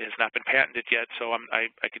idea has not been patented yet, so I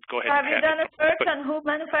could go ahead and patent it. Have you done a search on who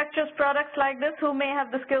manufactures products like this, who may have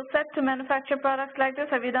the skill set to manufacture products like this?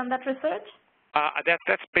 Have you done that research?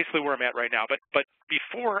 That's basically where I'm at right now. But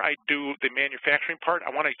before I do the manufacturing part,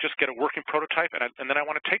 I want to just get a working prototype, and then I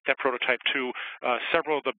want to take that prototype to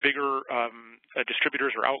several of the bigger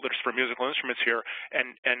distributors or outlets for musical instruments here,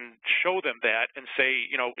 and show them that, and say,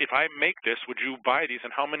 you know, if I make this, would you buy these,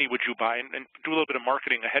 and how many would you buy, and do a little bit of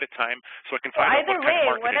marketing ahead of time so I can find out what kind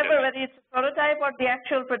of market it is. Whether it's a prototype or the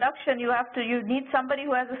actual production, you need somebody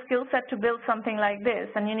who has a skill set to build something like this,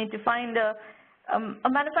 and you need to find a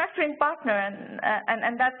manufacturing partner,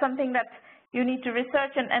 and that's something that you need to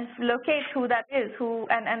research and locate who that is,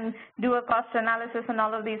 and do a cost analysis and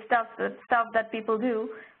all of these stuff that people do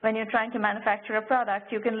when you're trying to manufacture a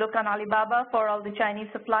product. You can look on Alibaba for all the Chinese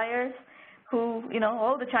suppliers who, you know,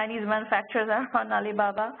 all the Chinese manufacturers are on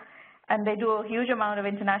Alibaba, and they do a huge amount of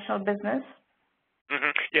international business.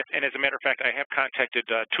 Mm-hmm. Yes, and as a matter of fact, I have contacted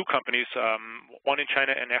two companies, one in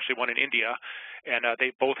China and actually one in India, and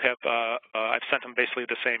they both have, I've sent them basically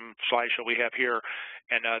the same slideshow we have here,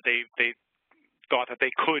 and they thought that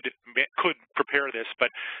they could prepare this, but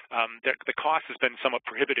the cost has been somewhat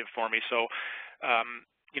prohibitive for me. So,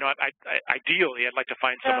 you know, ideally, I'd like to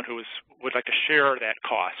find someone who would like to share that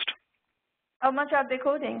cost. How much are they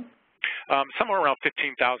quoting? Somewhere around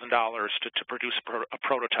 $15,000 to produce a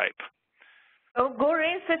prototype. So go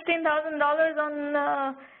raise $15,000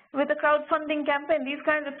 on with a crowdfunding campaign. These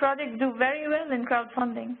kinds of projects do very well in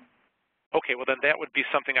crowdfunding. Okay, well then that would be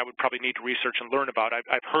something I would probably need to research and learn about.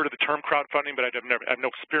 I've heard of the term crowdfunding, but I have no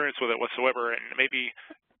experience with it whatsoever, and maybe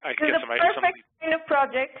I can get some ideas. It's the perfect kind of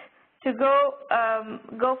project to go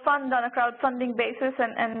fund on a crowdfunding basis,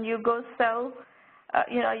 and you go sell.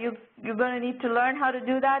 You know, you're going to need to learn how to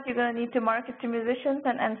do that. You're going to need to market to musicians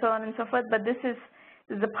and so on and so forth. But this is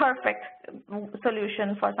the perfect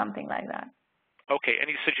solution for something like that. Okay.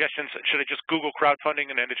 Any suggestions? Should I just Google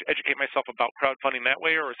crowdfunding and then educate myself about crowdfunding that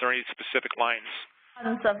way, or is there any specific lines?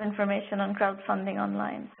 Tons of information on crowdfunding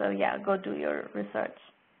online. So, yeah, go do your research.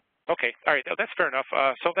 Okay. All right. That's fair enough.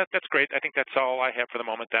 So that's great. I think that's all I have for the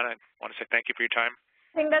moment then. I want to say thank you for your time.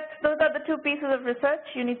 I think those are the two pieces of research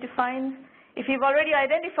you need to find. If you've already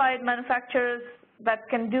identified manufacturers that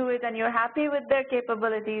can do it and you're happy with their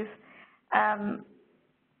capabilities, and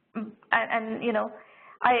you know,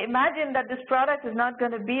 I imagine that this product is not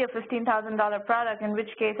going to be a $15,000 product, in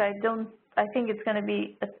which case I think it's going to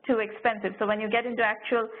be too expensive. So when you get into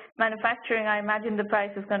actual manufacturing, I imagine the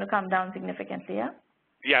price is going to come down significantly, yeah?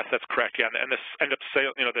 Yes, that's correct, yeah. And this end up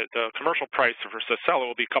sale, you know, the commercial price for the seller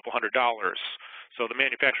will be a couple $100. So the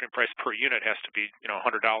manufacturing price per unit has to be, you know,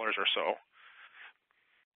 $100 or so.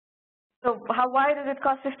 So why does it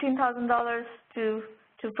cost $15,000 to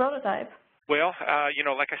prototype? Well, you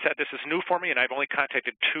know, like I said, this is new for me, and I've only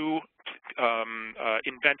contacted two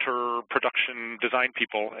inventor production design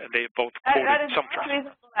people, and they both quoted some price. That is not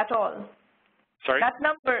reasonable at all. Sorry? That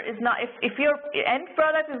number is not, if your end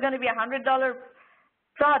product is going to be a $100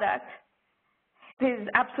 product, there's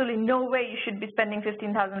absolutely no way you should be spending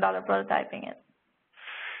 $15,000 prototyping it.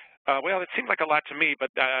 Well, it seemed like a lot to me,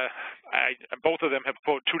 but both of them have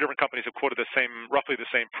quoted, two different companies have quoted roughly the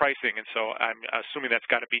same pricing, and so I'm assuming that's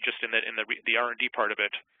got to be just in the R&D part of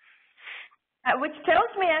it. Which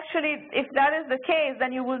tells me, actually, if that is the case,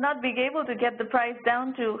 then you will not be able to get the price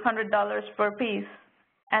down to $100 per piece,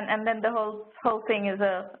 and then the whole thing is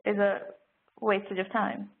a wastage of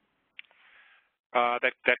time.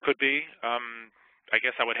 That could be. I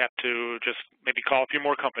guess I would have to just maybe call a few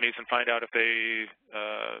more companies and find out if there's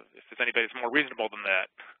anybody that's more reasonable than that.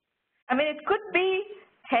 I mean, it could be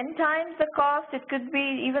 10 times the cost. It could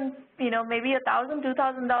be even, you know, maybe $1,000,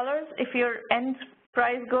 $2,000 if your end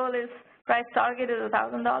price target is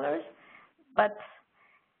 $1,000. But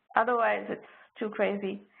otherwise, it's too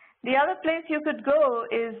crazy. The other place you could go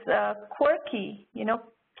is Quirky. You know,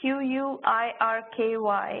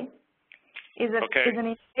 QUIRKY is an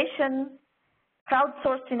innovation.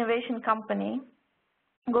 Crowdsourced innovation company.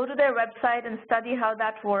 Go to their website and study how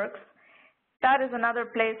that works. That is another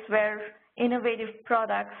place where innovative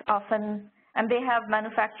products often, and they have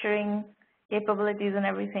manufacturing capabilities and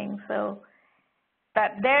everything. So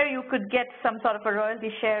that there you could get some sort of a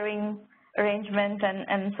royalty sharing arrangement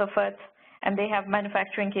and so forth, and they have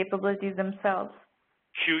manufacturing capabilities themselves.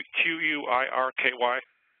 QUIRKY?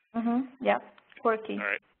 Mm-hmm. Yeah, Quirky. All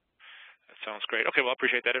right. That sounds great. Okay, well, I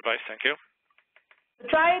appreciate that advice. Thank you.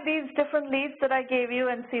 Try these different leads that I gave you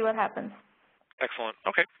and see what happens. Excellent.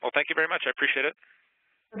 Okay. Well, thank you very much. I appreciate it.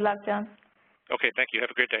 Good luck, John. Okay. Thank you. Have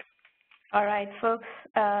a great day. All right, folks.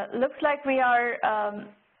 Looks like we are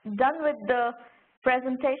done with the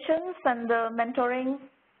presentations and the mentoring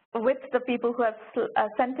with the people who have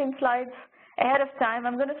sent in slides ahead of time.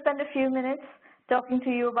 I'm going to spend a few minutes talking to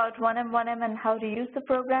you about 1M and how to use the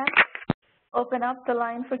program. open up the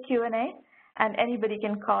line for Q&A, and anybody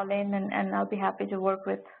can call in, and I'll be happy to work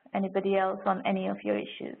with anybody else on any of your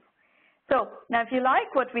issues. So now if you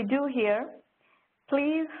like what we do here,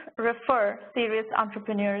 please refer serious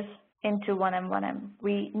entrepreneurs into 1M1M.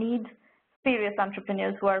 We need serious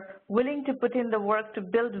entrepreneurs who are willing to put in the work to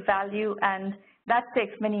build value, and that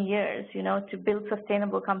takes many years, you know, to build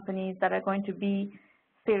sustainable companies that are going to be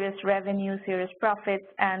serious revenue, serious profits,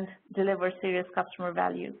 and deliver serious customer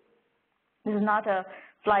value. This is not a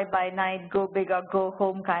fly-by-night, go big or go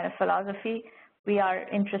home kind of philosophy. We are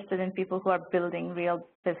interested in people who are building real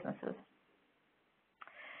businesses.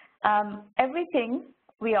 Everything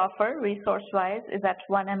we offer resource-wise is at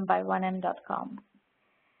 1mby1m.com.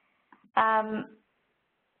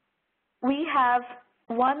 We have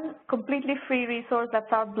one completely free resource,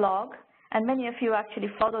 that's our blog, and many of you actually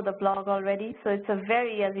follow the blog already. So it's a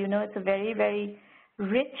very, as you know, it's a very, very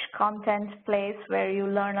rich content place where you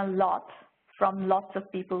learn a lot from lots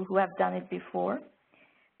of people who have done it before.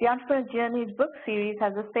 The Entrepreneur Journeys book series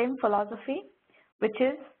has the same philosophy, which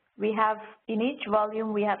is we have, in each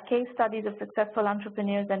volume, we have case studies of successful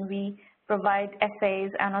entrepreneurs, and we provide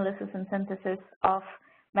essays, analysis, and synthesis of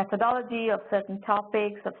methodology, of certain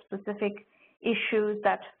topics, of specific issues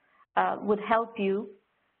that would help you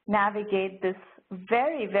navigate this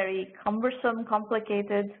very, very cumbersome,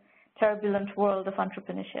 complicated, turbulent world of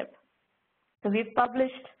entrepreneurship. So we've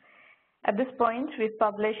published, at this point, we've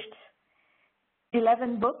published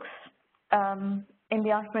 11 books in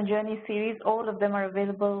the Entrepreneur Journey series. All of them are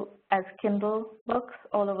available as Kindle books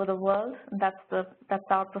all over the world. That's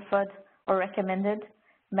our preferred or recommended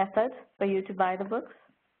method for you to buy the books.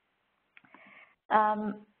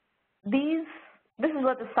 This is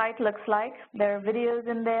what the site looks like. There are videos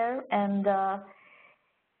in there, and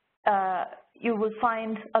you will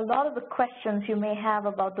find a lot of the questions you may have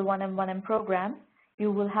about the 1M1M program.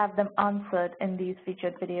 You will have them answered in these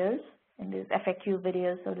featured videos, in these FAQ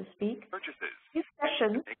videos, so to speak. These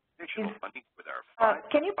sessions,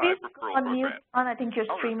 can you please go on mute, John? I think you're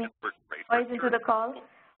streaming noise into the call.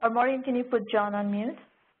 Or Maureen, can you put John on mute?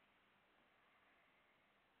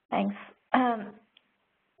 Thanks.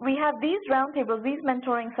 We have these roundtables, these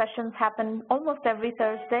mentoring sessions happen almost every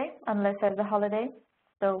Thursday, unless there's a holiday.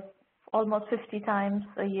 So almost 50 times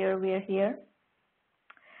a year we are here.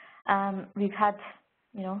 We've had,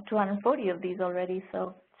 240 of these already,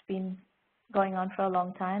 so it's been going on for a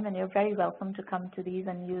long time, and you're very welcome to come to these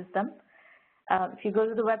and use them. If you go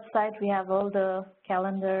to the website, we have all the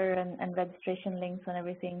calendar and registration links and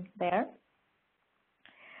everything there.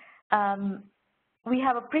 We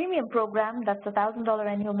have a premium program that's a $1,000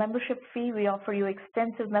 annual membership fee. We offer you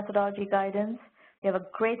extensive methodology guidance. We have a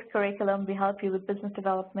great curriculum. We help you with business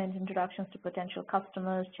development, introductions to potential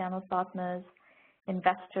customers, channel partners,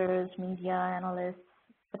 investors, media analysts,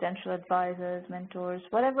 potential advisors, mentors,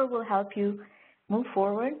 whatever will help you move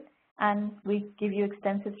forward. And we give you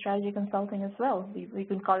extensive strategy consulting as well. We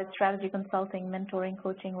can call it strategy consulting, mentoring,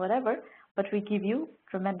 coaching, whatever, but we give you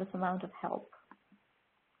tremendous amount of help.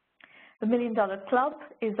 The $1 Million Club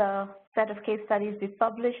is a set of case studies we've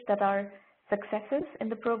published that are successes in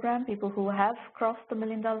the program, people who have crossed the $1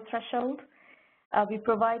 million threshold. We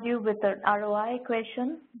provide you with an ROI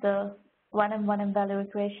equation, the 1M1M value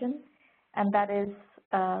equation, and that is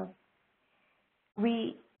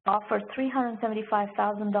we offer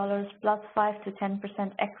 $375,000 plus 5 to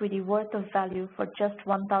 10% equity worth of value for just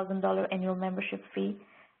 $1,000 annual membership fee.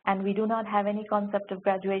 And we do not have any concept of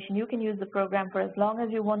graduation. You can use the program for as long as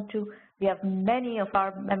you want to. We have many of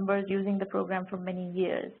our members using the program for many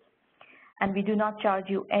years. And we do not charge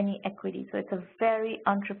you any equity. So it's a very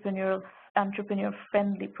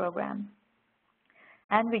entrepreneur-friendly program.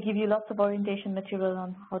 And we give you lots of orientation material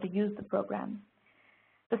on how to use the program.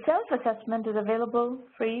 The self-assessment is available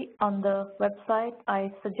free on the website.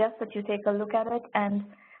 I suggest that you take a look at it and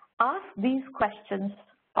ask these questions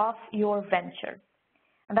of your venture.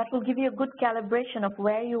 And that will give you a good calibration of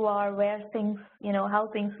where you are, where things, how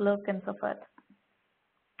things look, and so forth.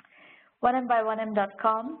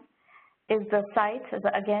 1mby1m.com is the site,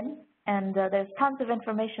 again, and there's tons of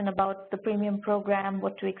information about the premium program,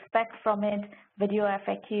 what to expect from it, video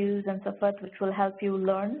FAQs, and so forth, which will help you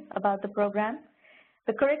learn about the program.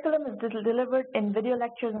 The curriculum is delivered in video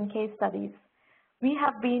lectures and case studies. We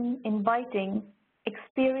have been inviting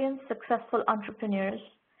experienced, successful entrepreneurs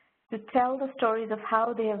to tell the stories of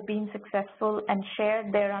how they have been successful and share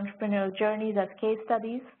their entrepreneurial journeys as case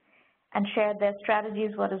studies and share their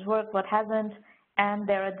strategies, what has worked, what hasn't, and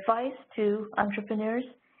their advice to entrepreneurs.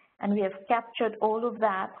 And we have captured all of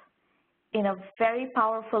that in a very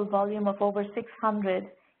powerful volume of over 600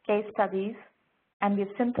 case studies, and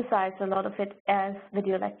we've synthesized a lot of it as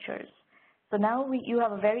video lectures. So now you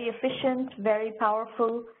have a very efficient, very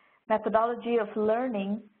powerful methodology of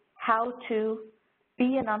learning how to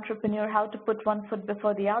be an entrepreneur, how to put one foot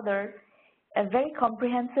before the other, a very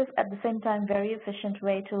comprehensive, at the same time, very efficient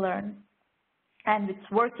way to learn. And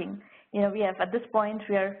it's working. You know, we have, at this point,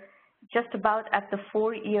 we are just about at the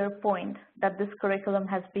 4-year point that this curriculum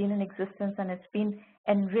has been in existence, and it's been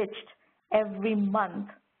enriched every month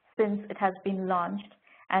since it has been launched.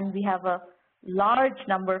 And we have a large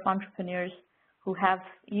number of entrepreneurs who have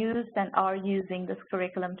used and are using this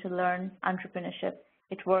curriculum to learn entrepreneurship.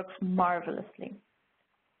 It works marvelously.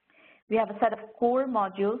 We have a set of core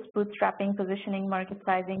modules: bootstrapping, positioning, market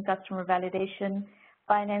sizing, customer validation,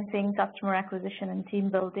 financing, customer acquisition, and team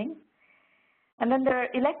building. And then there are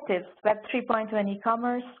electives: Web 3.0 and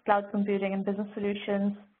e-commerce, cloud computing and business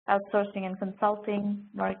solutions, outsourcing and consulting,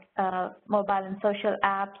 mobile and social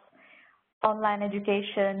apps, online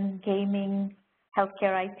education, gaming,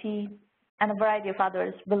 healthcare IT, and a variety of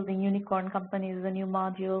others. Building unicorn companies is a new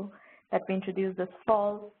module that we introduced this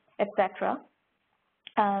fall, etc.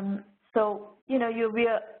 So, you know,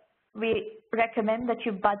 we recommend that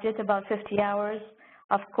you budget about 50 hours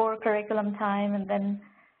of core curriculum time, and then,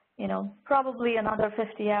 you know, probably another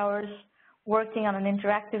 50 hours working on an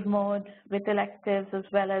interactive mode with electives, as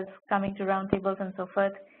well as coming to roundtables and so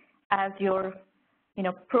forth as your, you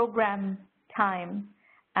know, program time.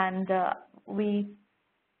 And we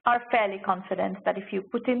are fairly confident that if you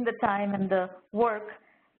put in the time and the work,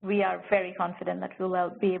 we are very confident that we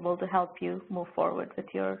will be able to help you move forward with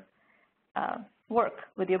your work,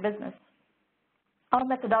 with your business. Our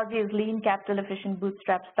methodology is lean, capital-efficient,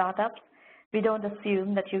 bootstrap startups. We don't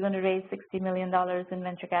assume that you're going to raise $60 million in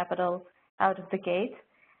venture capital out of the gate.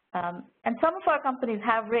 And some of our companies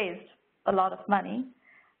have raised a lot of money.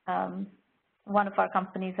 One of our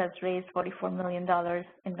companies has raised $44 million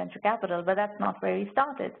in venture capital, but that's not where we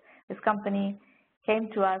started. This company came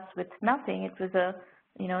to us with nothing. It was a,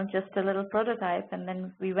 you know, just a little prototype, and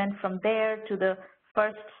then we went from there to the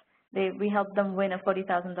first. We helped them win a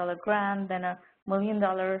 $40,000 grant, then a $1 million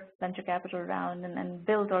venture capital round, and then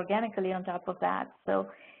build organically on top of that. So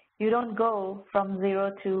you don't go from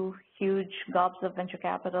zero to huge gobs of venture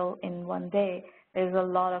capital in one day. There's a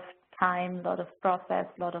lot of time, a lot of process,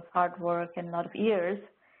 a lot of hard work, and a lot of years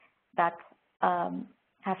that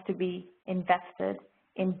have to be invested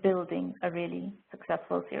in building a really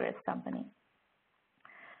successful, serious company.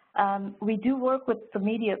 We do work with the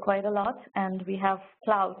media quite a lot, and we have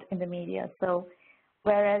clout in the media. So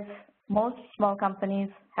whereas most small companies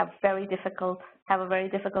have a very difficult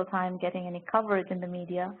time getting any coverage in the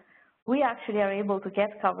media, we actually are able to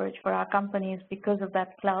get coverage for our companies because of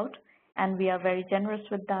that clout, and we are very generous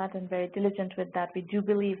with that and very diligent with that. We do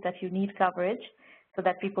believe that you need coverage so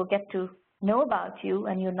that people get to know about you,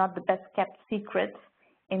 and you're not the best kept secret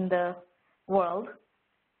in the world.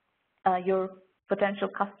 Your potential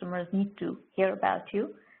customers need to hear about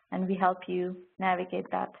you, and we help you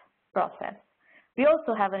navigate that process. We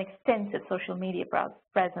also have an extensive social media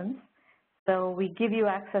presence, so we give you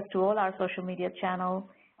access to all our social media channels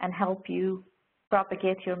and help you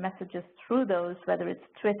propagate your messages through those, whether it's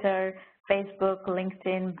Twitter, Facebook,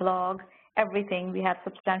 LinkedIn, blog, everything we have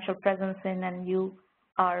substantial presence in, and you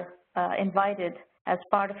are invited as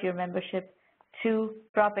part of your membership to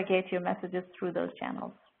propagate your messages through those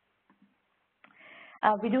channels.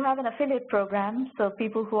 We do have an affiliate program, so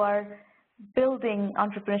people who are building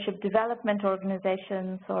entrepreneurship development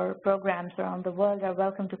organizations or programs around the world are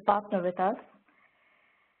welcome to partner with us.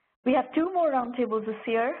 We have 2 more roundtables this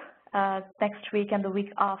year, next week and the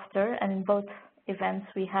week after, and in both events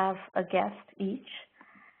we have a guest each.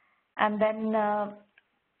 And then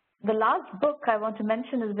the last book I want to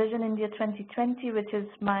mention is Vision India 2020, which is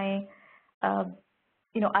my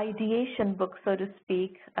ideation book, so to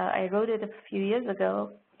speak. I wrote it a few years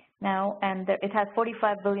ago now, and it has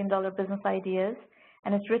 $45 billion business ideas,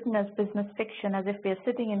 and it's written as business fiction, as if we're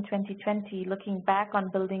sitting in 2020 looking back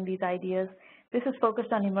on building these ideas. This is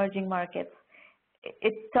focused on emerging markets.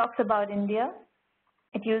 It talks about India.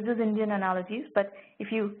 It uses Indian analogies, but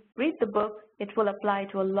if you read the book, it will apply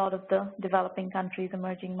to a lot of the developing countries,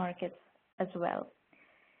 emerging markets as well.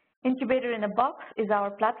 Incubator in a Box is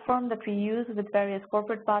our platform that we use with various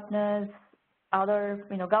corporate partners, other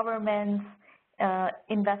governments,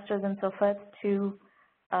 investors, and so forth to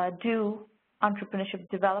do entrepreneurship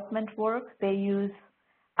development work. They use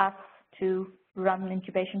us to run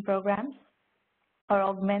incubation programs or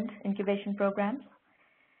augment incubation programs.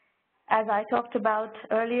 As I talked about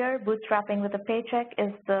earlier, Bootstrapping with a Paycheck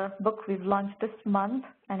is the book we've launched this month,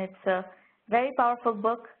 and it's a very powerful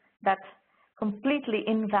book that completely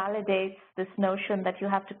invalidates this notion that you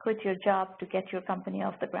have to quit your job to get your company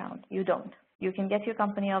off the ground. You don't. You can get your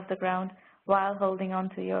company off the ground while holding on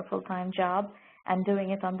to your full-time job and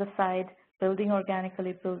doing it on the side, building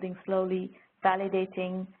organically, building slowly,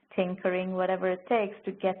 validating, tinkering, whatever it takes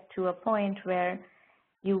to get to a point where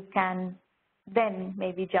you can then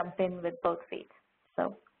maybe jump in with both feet.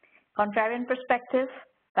 So contrarian perspective,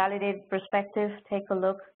 validated perspective, take a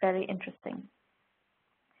look, very interesting.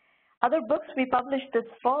 Other books we published this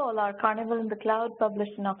fall are Carnival in the Cloud,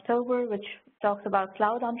 published in October, which talks about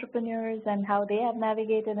cloud entrepreneurs and how they have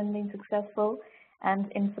navigated and been successful.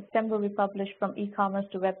 And in September, we published From E-commerce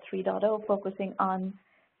to Web 3.0, focusing on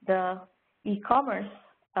the e-commerce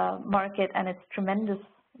market and its tremendous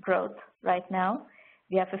growth right now.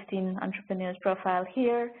 We have 15 entrepreneurs profile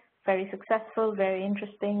here, very successful, very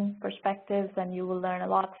interesting perspectives, and you will learn a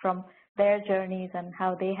lot from their journeys and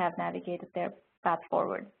how they have navigated their path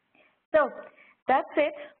forward. So that's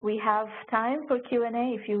it. We have time for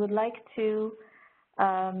Q&A. If you would like to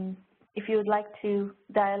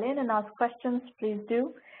dial in and ask questions, please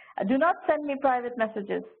do. Do not send me private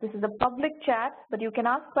messages. This is a public chat, but you can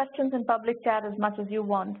ask questions in public chat as much as you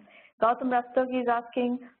want. Gautam Rastogi is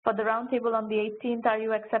asking, for the roundtable on the 18th, are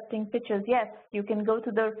you accepting pitches? Yes, you can go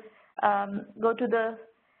to the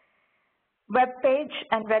web page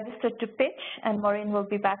and register to pitch, and Maureen will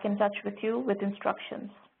be back in touch with you with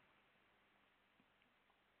instructions.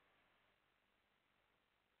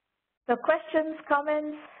 So questions,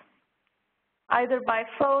 comments, either by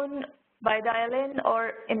phone, by dial-in,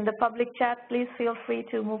 or in the public chat, please feel free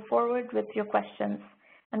to move forward with your questions.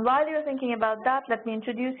 And while you're thinking about that, let me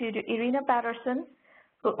introduce you to Irina Patterson,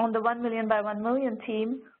 who on the 1 Million by 1 Million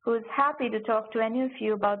team, who is happy to talk to any of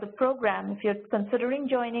you about the program. If you're considering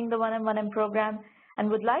joining the 1M1M program and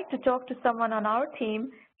would like to talk to someone on our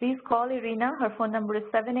team, please call Irina. Her phone number is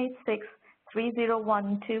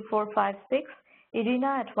 786-301-2456. Irina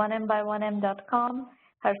at 1mby1m.com.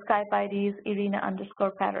 Her Skype ID is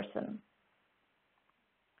Irina_Patterson.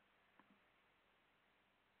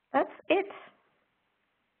 That's it.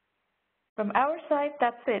 From our side,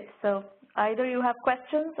 that's it. So either you have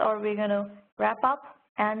questions or we're going to wrap up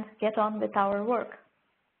and get on with our work.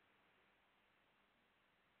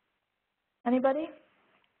 Anybody?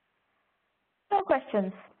 No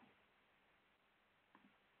questions.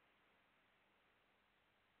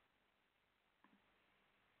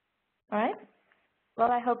 All right.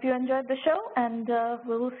 Well, I hope you enjoyed the show, and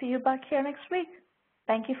we will see you back here next week.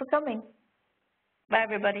 Thank you for coming. Bye,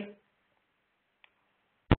 everybody.